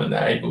curriculum, and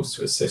they're able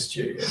to assist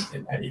you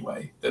in any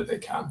way that they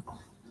can.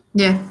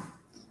 Yeah,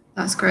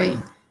 that's great.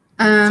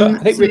 So I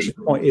think Richard's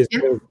point is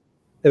there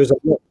was a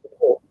lot of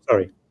support.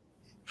 Sorry,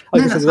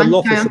 there's a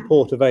lot of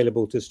support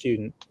available to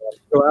students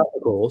throughout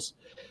the course.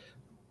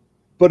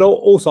 But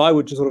also, I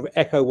would just sort of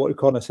echo what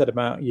Connor said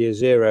about year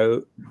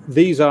 0.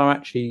 These are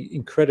actually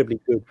incredibly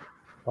good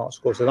parts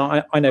of courses.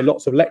 I know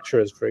lots of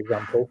lecturers, for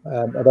example,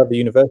 at other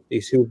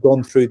universities who have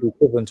gone through the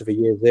equivalent of a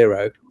year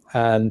 0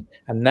 and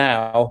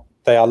now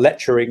they are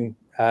lecturing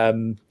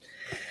and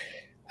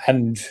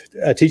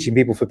teaching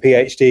people for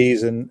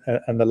PhDs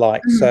and the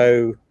like.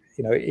 So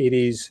it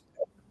is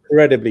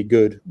incredibly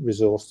good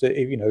resource.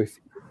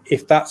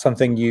 If that's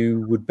something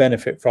you would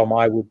benefit from,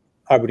 I would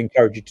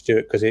encourage you to do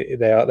it, because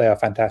they are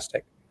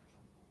fantastic.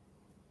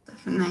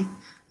 Definitely.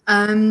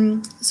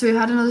 So we've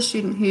had another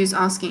student who's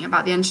asking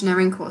about the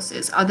engineering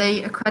courses. Are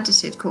they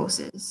accredited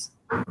courses?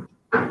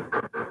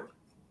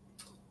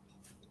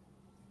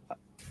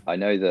 I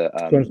know that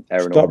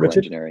Aeronautical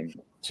Engineering.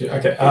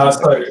 Okay,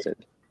 so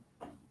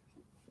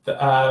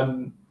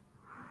the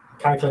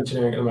mechanical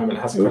engineering at the moment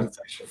has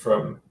accreditation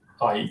from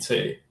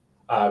IET.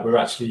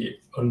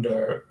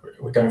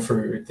 We're going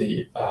through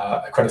the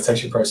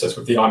accreditation process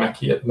with the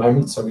IMechE at the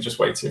moment, so we're just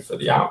waiting for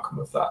the outcome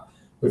of that.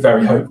 We're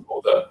very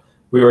hopeful that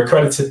we were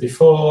accredited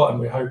before, and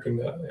we're hoping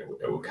that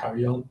it will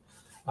carry on.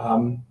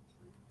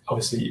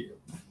 Obviously,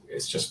 we're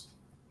just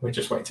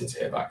waiting to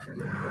hear back from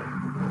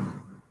them.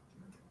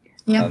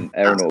 Yeah.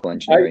 Aeronautical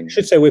Engineering. I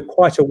should say we're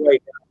quite a way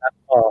down that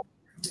path.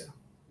 Yeah.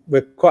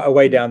 We're quite a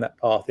way down that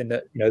path in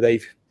that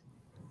they've,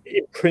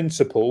 in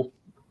principle,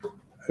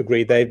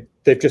 agreed. They've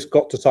just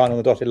got to sign on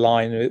the dotted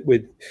line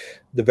with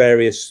the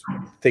various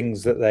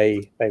things that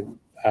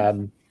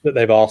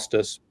they've asked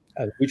us,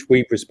 which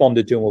we've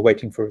responded to, and we're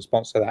waiting for a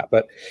response to that.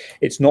 But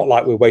it's not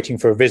like we're waiting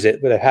for a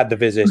visit, but they've had the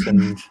visit,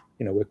 and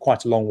we're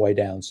quite a long way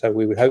down. So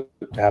we would hope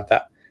to have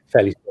that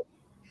fairly soon.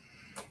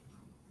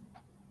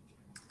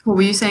 Well,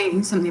 were you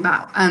saying something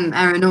about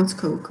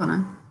aeronautical,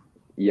 Connor?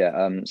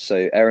 Yeah,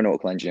 so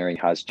Aeronautical Engineering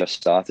has just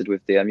started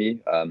with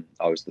DMU.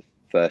 I was the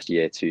first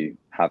year to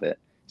have it,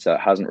 so it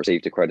hasn't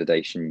received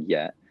accreditation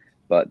yet,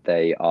 but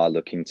they are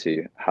looking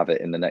to have it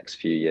in the next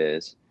few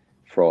years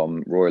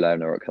from Royal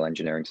Aeronautical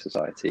Engineering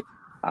Society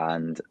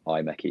and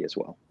IMechE as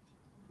well.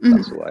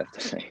 That's all I have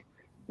to say.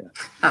 Yeah.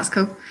 That's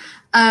cool.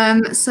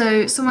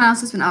 So someone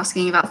else has been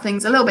asking about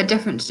things a little bit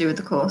different to do with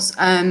the course.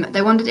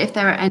 They wondered if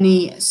there are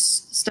any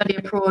study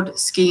abroad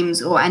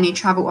schemes or any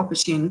travel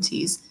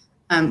opportunities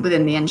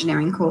within the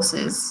engineering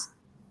courses.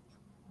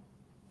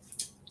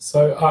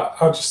 So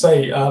I'll just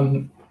say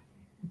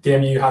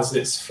DMU has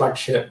its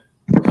flagship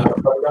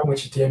program,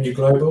 which is DMU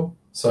Global.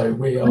 So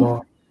we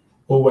are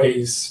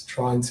always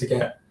trying to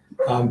get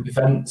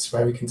events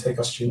where we can take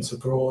our students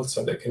abroad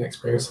so they can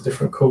experience a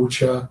different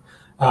culture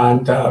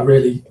and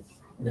really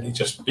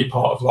just be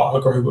part of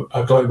like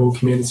a global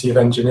community of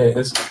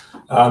engineers.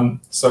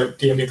 So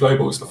DMU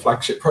Global is the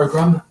flagship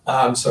program.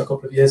 So a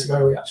couple of years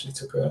ago, we actually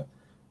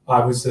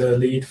I was the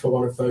lead for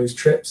one of those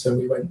trips, and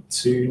we went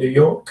to New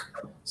York.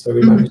 So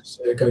we managed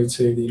to go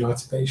to the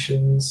United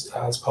Nations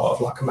as part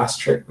of like a mass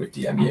trip with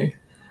DMU.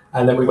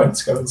 And then we went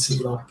to go and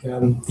see like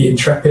the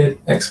Intrepid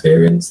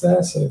experience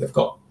there. So they've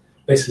got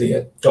basically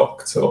a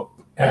docked up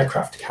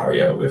aircraft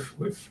carrier with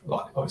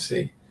like,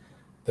 obviously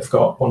they've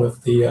got one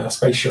of the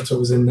space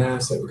shuttles in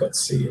there. So we got to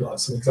see like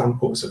some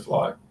examples of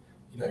like,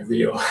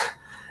 real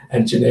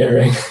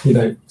engineering,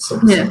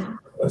 some of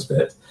those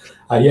bits.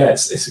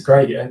 It's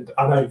great. And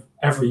I know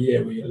every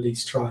year we at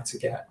least try to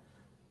get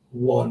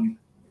one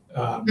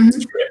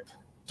trip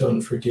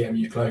done through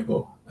DMU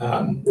Global.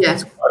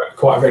 It's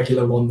quite a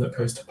regular one that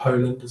goes to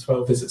Poland as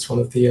well, visits one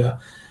of the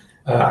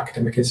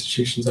academic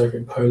institutions over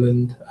in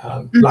Poland.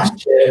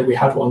 Last year we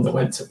had one that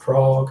went to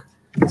Prague.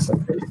 So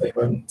they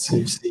went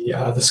to see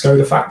the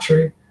Skoda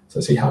factory,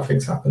 to see how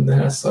things happen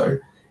there. So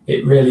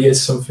it really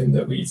is something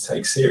that we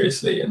take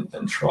seriously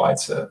and try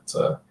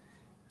to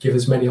give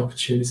as many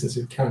opportunities as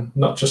we can.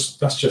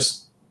 That's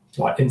just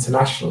like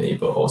internationally,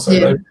 but also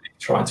locally,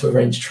 trying to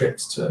arrange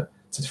trips to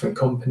different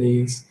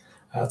companies,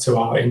 to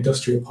our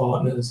industrial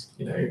partners.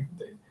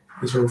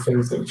 These are all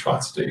things that we try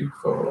to do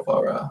for all of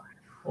our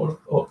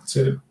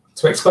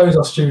to expose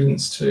our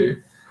students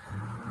to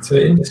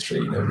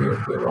industry,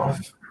 real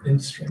life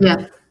industry.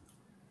 Yeah.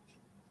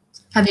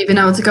 Have you been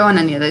able to go on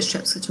any of those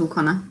trips at all,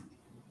 Connor?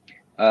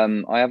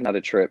 I haven't had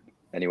a trip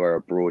anywhere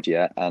abroad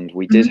yet, and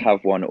we did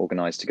have one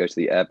organised to go to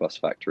the Airbus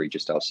factory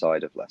just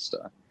outside of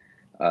Leicester,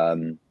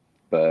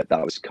 but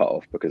that was cut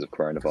off because of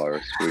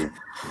coronavirus. We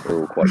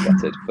were all quite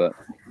gutted, but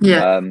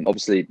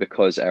obviously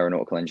because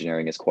aeronautical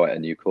engineering is quite a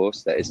new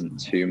course, there isn't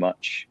too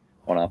much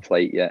on our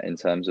plate yet in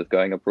terms of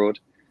going abroad,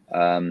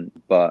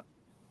 but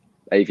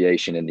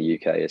aviation in the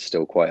UK is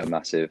still quite a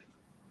massive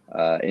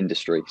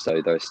industry,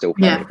 so there's still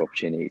plenty of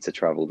opportunity to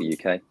travel the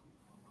UK.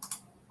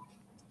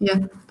 Yeah,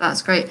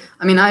 that's great.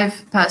 I mean,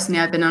 I've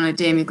been on a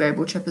DMU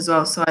Global trip as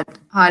well, so I'd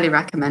highly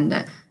recommend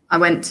it. I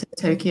went to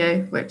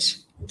Tokyo, which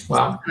was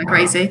kind of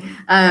crazy,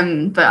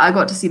 but I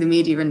got to see the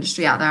media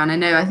industry out there,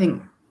 and I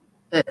think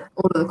that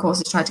all of the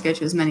courses try to go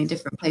to as many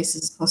different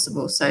places as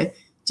possible. So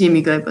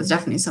DMU Global is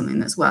definitely something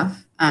that's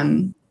worth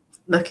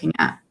looking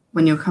at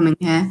when you're coming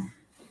here.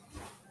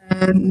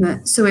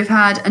 So we've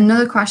had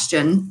another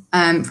question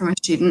from a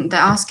student. They're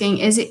asking,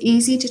 is it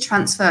easy to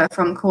transfer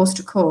from course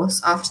to course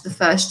after the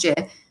first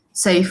year,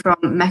 say from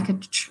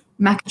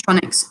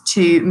mechatronics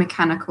to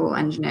mechanical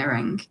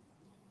engineering?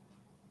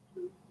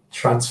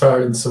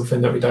 Transferring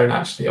something that we don't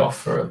actually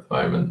offer at the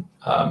moment.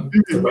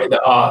 The way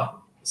that our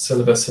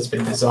syllabus has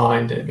been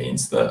designed, it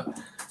means that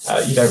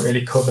you don't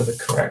really cover the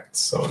correct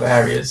sort of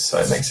areas, so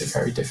it makes it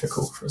very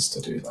difficult for us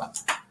to do that.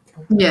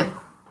 Yeah,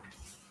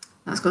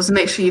 that's good. So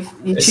make sure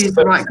you choose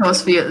the right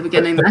course for you at the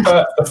beginning.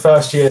 The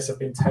first years have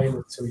been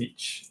tailored to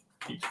each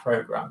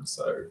program,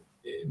 so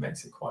it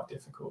makes it quite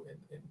difficult.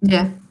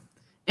 Yeah.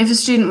 If a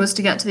student was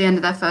to get to the end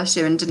of their first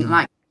year and didn't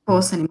like the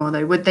course anymore,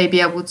 though, would they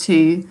be able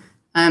to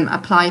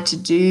apply to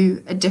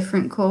do a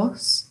different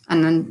course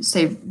and then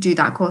say do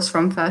that course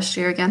from first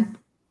year again?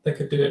 They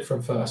could do it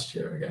from first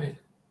year again.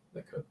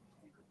 They could.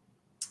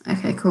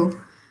 Okay, cool.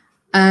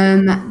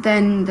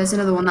 Then there's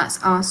another one that's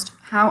asked,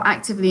 how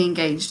actively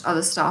engaged are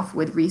the staff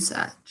with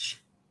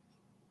research?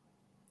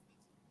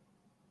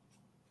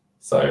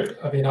 So,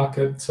 I mean, I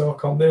could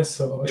talk on this,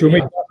 or do you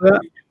want me to do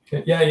that?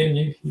 Yeah,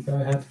 you go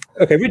ahead.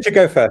 Okay, Richard,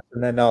 go first,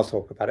 and then I'll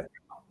talk about it.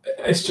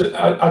 It's just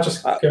I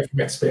just go from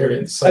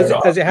experience. So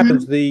as it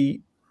happens,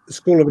 the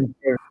School of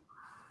Engineering.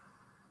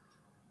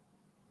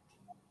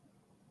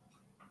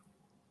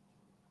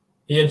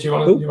 Iain, do you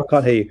want to? I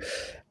can't hear you.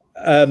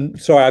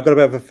 Sorry, I've got a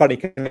bit of a funny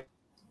connection.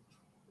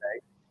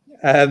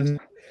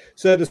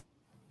 So the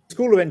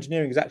School of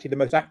Engineering is actually the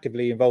most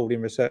actively involved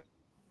in research,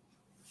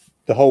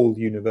 the whole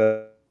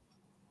university.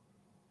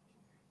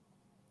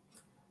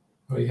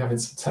 Are you having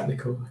some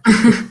technical?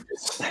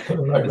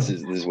 This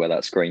is where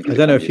that screen. I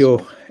don't know if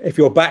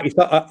you're back.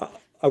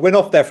 I went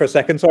off there for a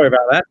second. Sorry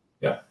about that.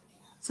 Yeah,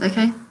 it's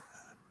okay.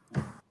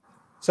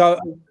 So,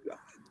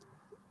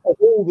 of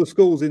all the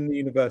schools in the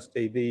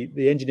university,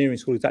 the engineering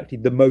school is actually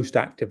the most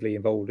actively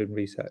involved in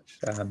research.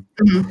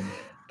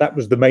 That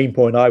was the main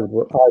point I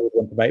would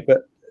want to make.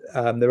 But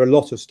there are a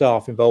lot of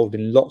staff involved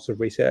in lots of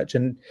research,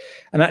 and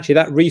actually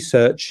that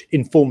research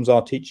informs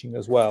our teaching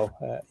as well.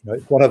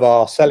 One of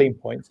our selling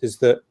points is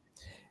that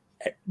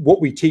what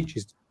we teach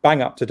is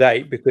bang up to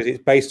date because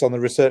it's based on the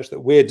research that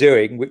we're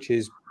doing, which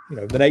is,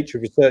 the nature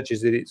of research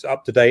is that it's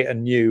up to date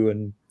and new.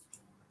 And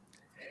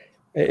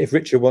if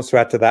Richard wants to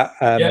add to that.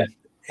 Yeah.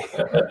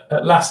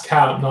 At last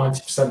count,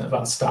 90% of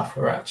our staff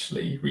are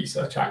actually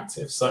research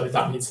active. So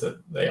that means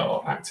that they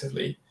are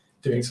actively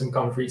doing some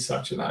kind of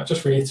research. And I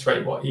just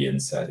reiterate what Iain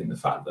said in the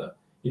fact that,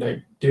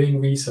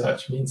 doing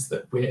research means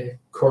that we're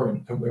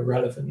current and we're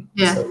relevant.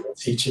 Yeah. So we're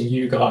teaching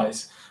you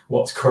guys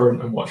what's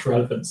current and what's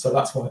relevant. So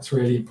that's why it's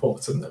really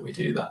important that we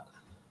do that.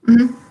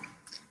 Mm-hmm.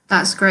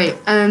 That's great.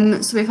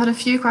 So we've had a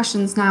few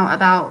questions now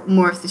about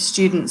more of the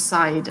student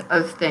side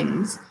of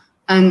things.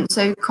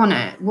 So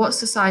Connor, what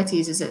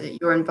societies is it that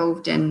you're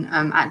involved in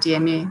at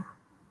DMU?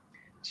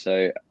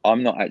 So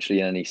I'm not actually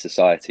in any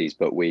societies,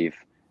 but we've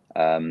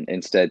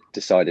instead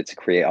decided to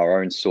create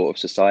our own sort of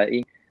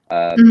society.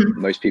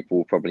 Most people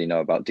will probably know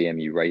about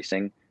DMU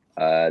Racing,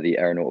 the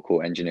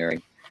Aeronautical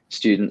Engineering.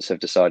 Students have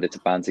decided to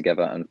band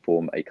together and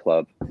form a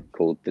club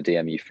called the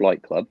DMU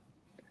Flight Club.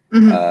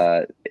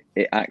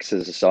 It acts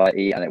as a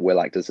society, and it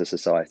will act as a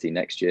society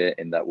next year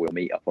in that we'll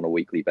meet up on a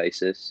weekly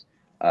basis.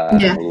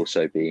 We'll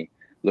also be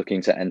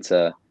looking to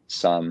enter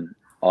some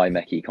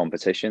IMechE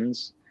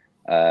competitions.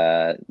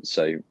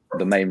 So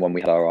the main one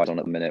we had our eyes on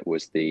at the minute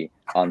was the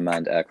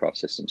Unmanned Aircraft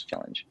Systems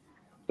Challenge.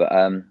 But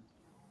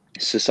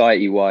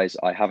society-wise,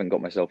 I haven't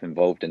got myself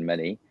involved in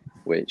many,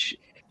 which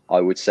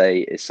I would say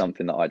is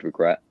something that I'd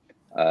regret.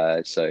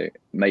 So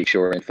make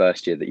sure in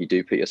first year that you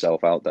do put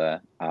yourself out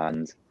there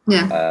and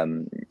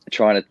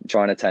try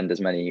and attend as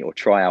many or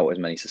try out as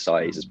many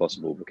societies as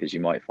possible, because you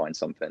might find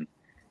something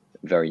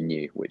very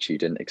new which you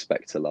didn't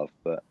expect to love.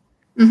 But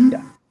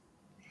yeah,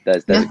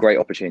 there's a great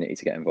opportunity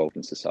to get involved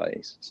in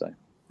societies. So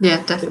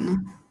yeah, definitely.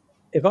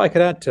 If I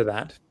could add to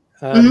that,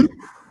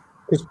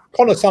 because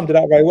Connor summed it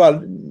up very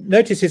well.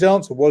 Notice his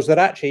answer was that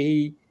actually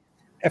he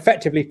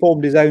effectively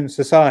formed his own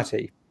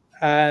society.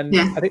 And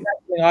I think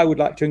that's something I would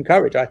like to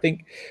encourage. I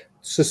think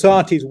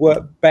societies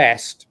work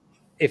best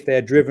if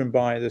they're driven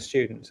by the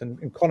students.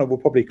 And Connor will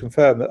probably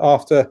confirm that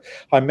after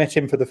I met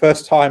him for the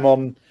first time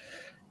on,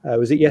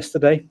 was it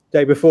yesterday,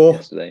 day before?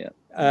 Yesterday,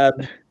 yeah.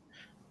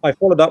 I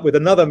followed up with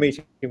another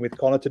meeting with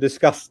Connor to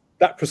discuss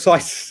that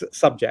precise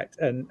subject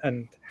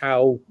and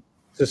how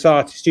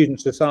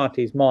student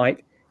societies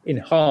might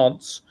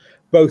enhance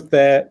both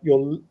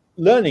your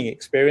learning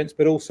experience,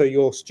 but also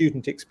your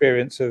student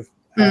experience of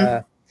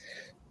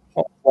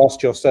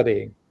whilst you're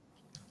studying.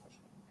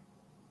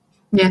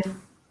 Yeah,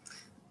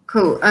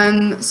 cool.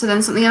 So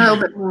then something a little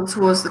bit more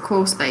towards the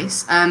course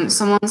base.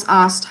 Someone's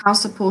asked, how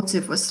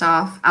supportive were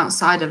staff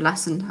outside of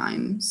lesson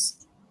times?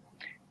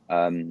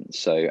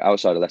 So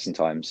outside of lesson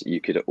times,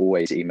 you could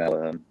always email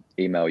them,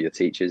 email your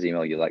teachers,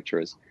 email your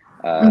lecturers,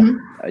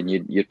 and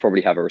you'd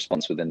probably have a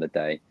response within the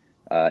day,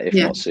 if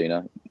not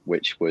sooner,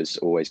 which was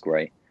always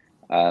great.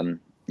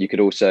 You could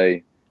also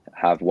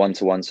have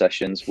one-to-one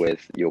sessions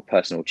with your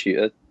personal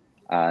tutor,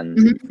 and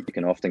you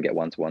can often get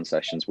one-to-one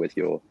sessions with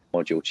your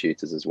module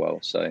tutors as well.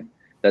 So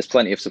there's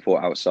plenty of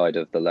support outside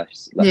of the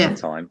lesson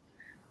time.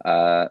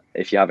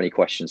 If you have any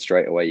questions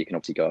straight away, you can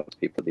obviously go up to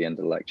people at the end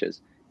of the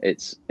lectures.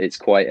 It's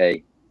quite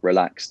a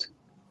relaxed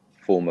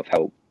form of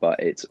help, but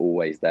it's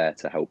always there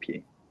to help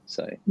you.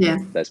 So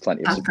there's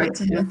plenty of support. Great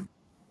to hear.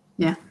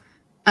 Yeah.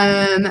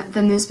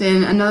 Then there's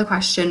been another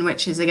question,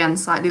 which is again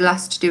slightly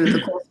less to do with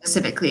the course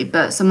specifically,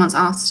 but someone's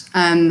asked,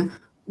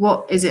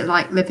 what is it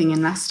like living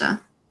in Leicester?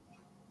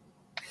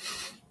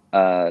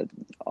 I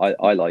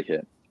like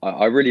it.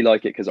 I really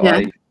like it because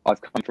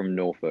I've come from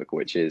Norfolk,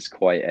 which is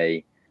quite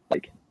a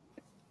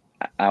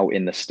out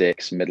in the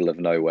sticks, middle of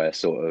nowhere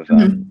sort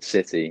of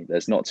city.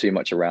 There's not too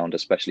much around,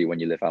 especially when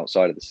you live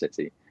outside of the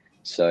city.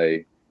 So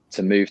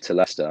to move to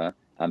Leicester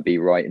and be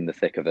right in the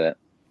thick of it,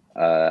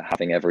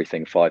 having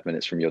everything 5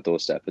 minutes from your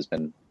doorstep has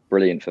been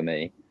brilliant for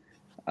me.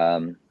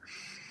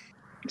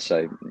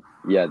 So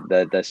yeah,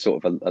 there's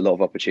sort of a lot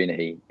of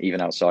opportunity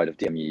even outside of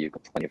DMU. You've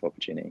got plenty of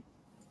opportunity.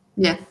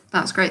 Yeah,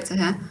 that's great to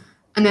hear.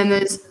 And then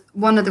there's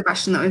one other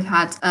question that we've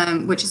had,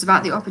 which is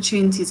about the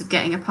opportunities of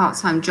getting a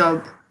part-time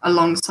job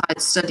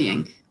alongside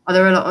studying. Are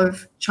there a lot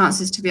of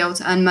chances to be able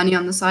to earn money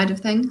on the side of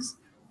things?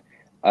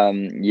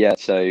 Yeah,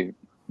 so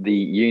the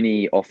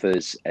uni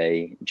offers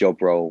a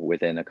job role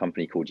within a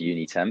company called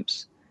Uni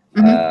Temps,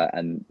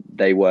 and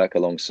they work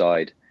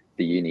alongside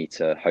the uni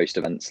to host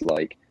events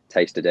like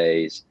taster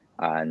days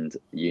and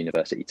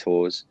university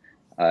tours.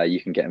 You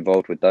can get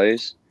involved with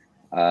those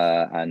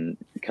and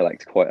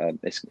collect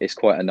it's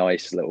quite a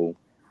nice little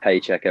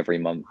paycheck every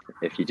month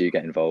if you do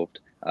get involved,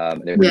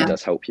 and it really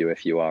does help you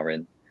if you are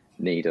in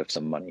need of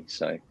some money.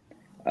 So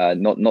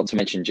not to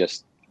mention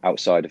just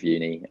outside of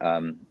uni,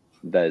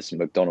 there's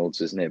McDonald's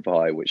is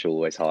nearby, which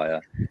always hire,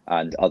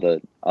 and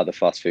other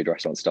fast food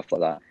restaurants, stuff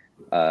like that,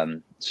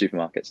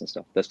 supermarkets and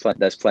stuff.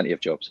 There's plenty of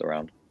jobs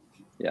around.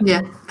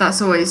 Yeah,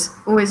 that's always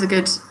a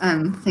good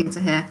thing to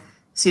hear.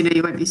 So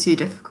you won't be too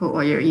difficult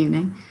while you're at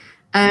uni.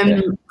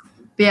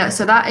 But yeah,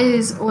 so that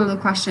is all of the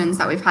questions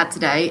that we've had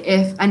today.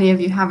 If any of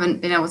you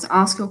haven't been able to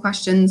ask your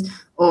questions,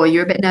 or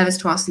you're a bit nervous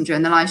to ask them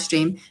during the live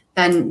stream,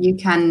 then you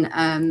can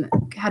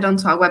head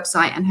onto our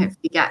website and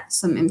hopefully get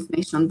some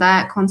information on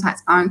there.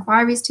 Contact our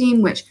inquiries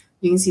team, which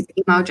you can see the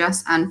email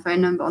address and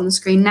phone number on the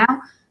screen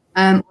now.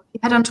 If you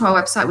head onto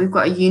our website, we've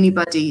got a uni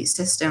buddy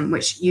system,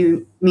 which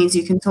means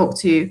you can talk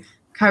to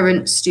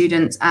current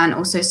students and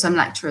also some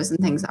lecturers and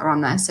things that are on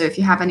there. So if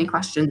you have any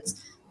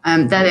questions,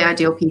 they're the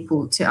ideal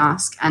people to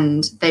ask,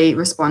 and they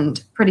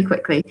respond pretty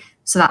quickly.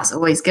 So that's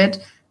always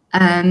good.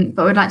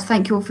 But we'd like to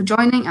thank you all for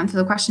joining and for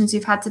the questions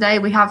you've had today.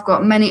 We have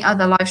got many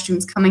other live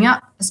streams coming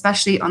up,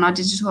 especially on our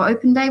Digital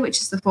Open Day,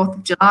 which is the 4th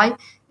of July.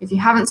 If you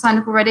haven't signed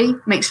up already,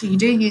 make sure you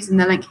do using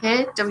the link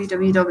here,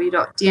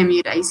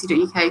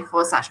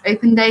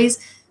 www.dmu.ac.uk/open days.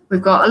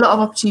 We've got a lot of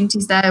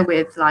opportunities there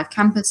with live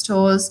campus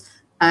tours,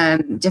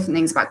 different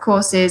things about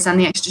courses, and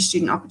the extra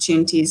student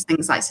opportunities,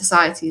 things like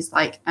societies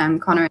like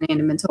Connor and Ian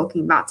have been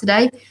talking about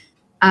today.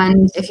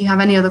 And if you have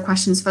any other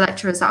questions for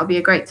lecturers, that will be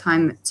a great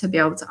time to be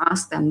able to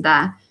ask them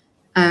there.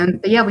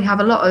 But yeah, we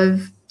have a lot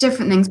of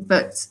different things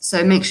booked,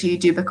 so make sure you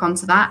do book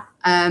onto that.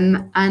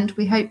 And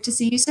we hope to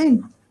see you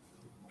soon.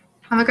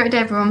 Have a great day,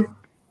 everyone.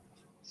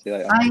 See you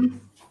later.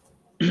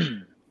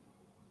 Bye.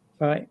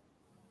 Bye.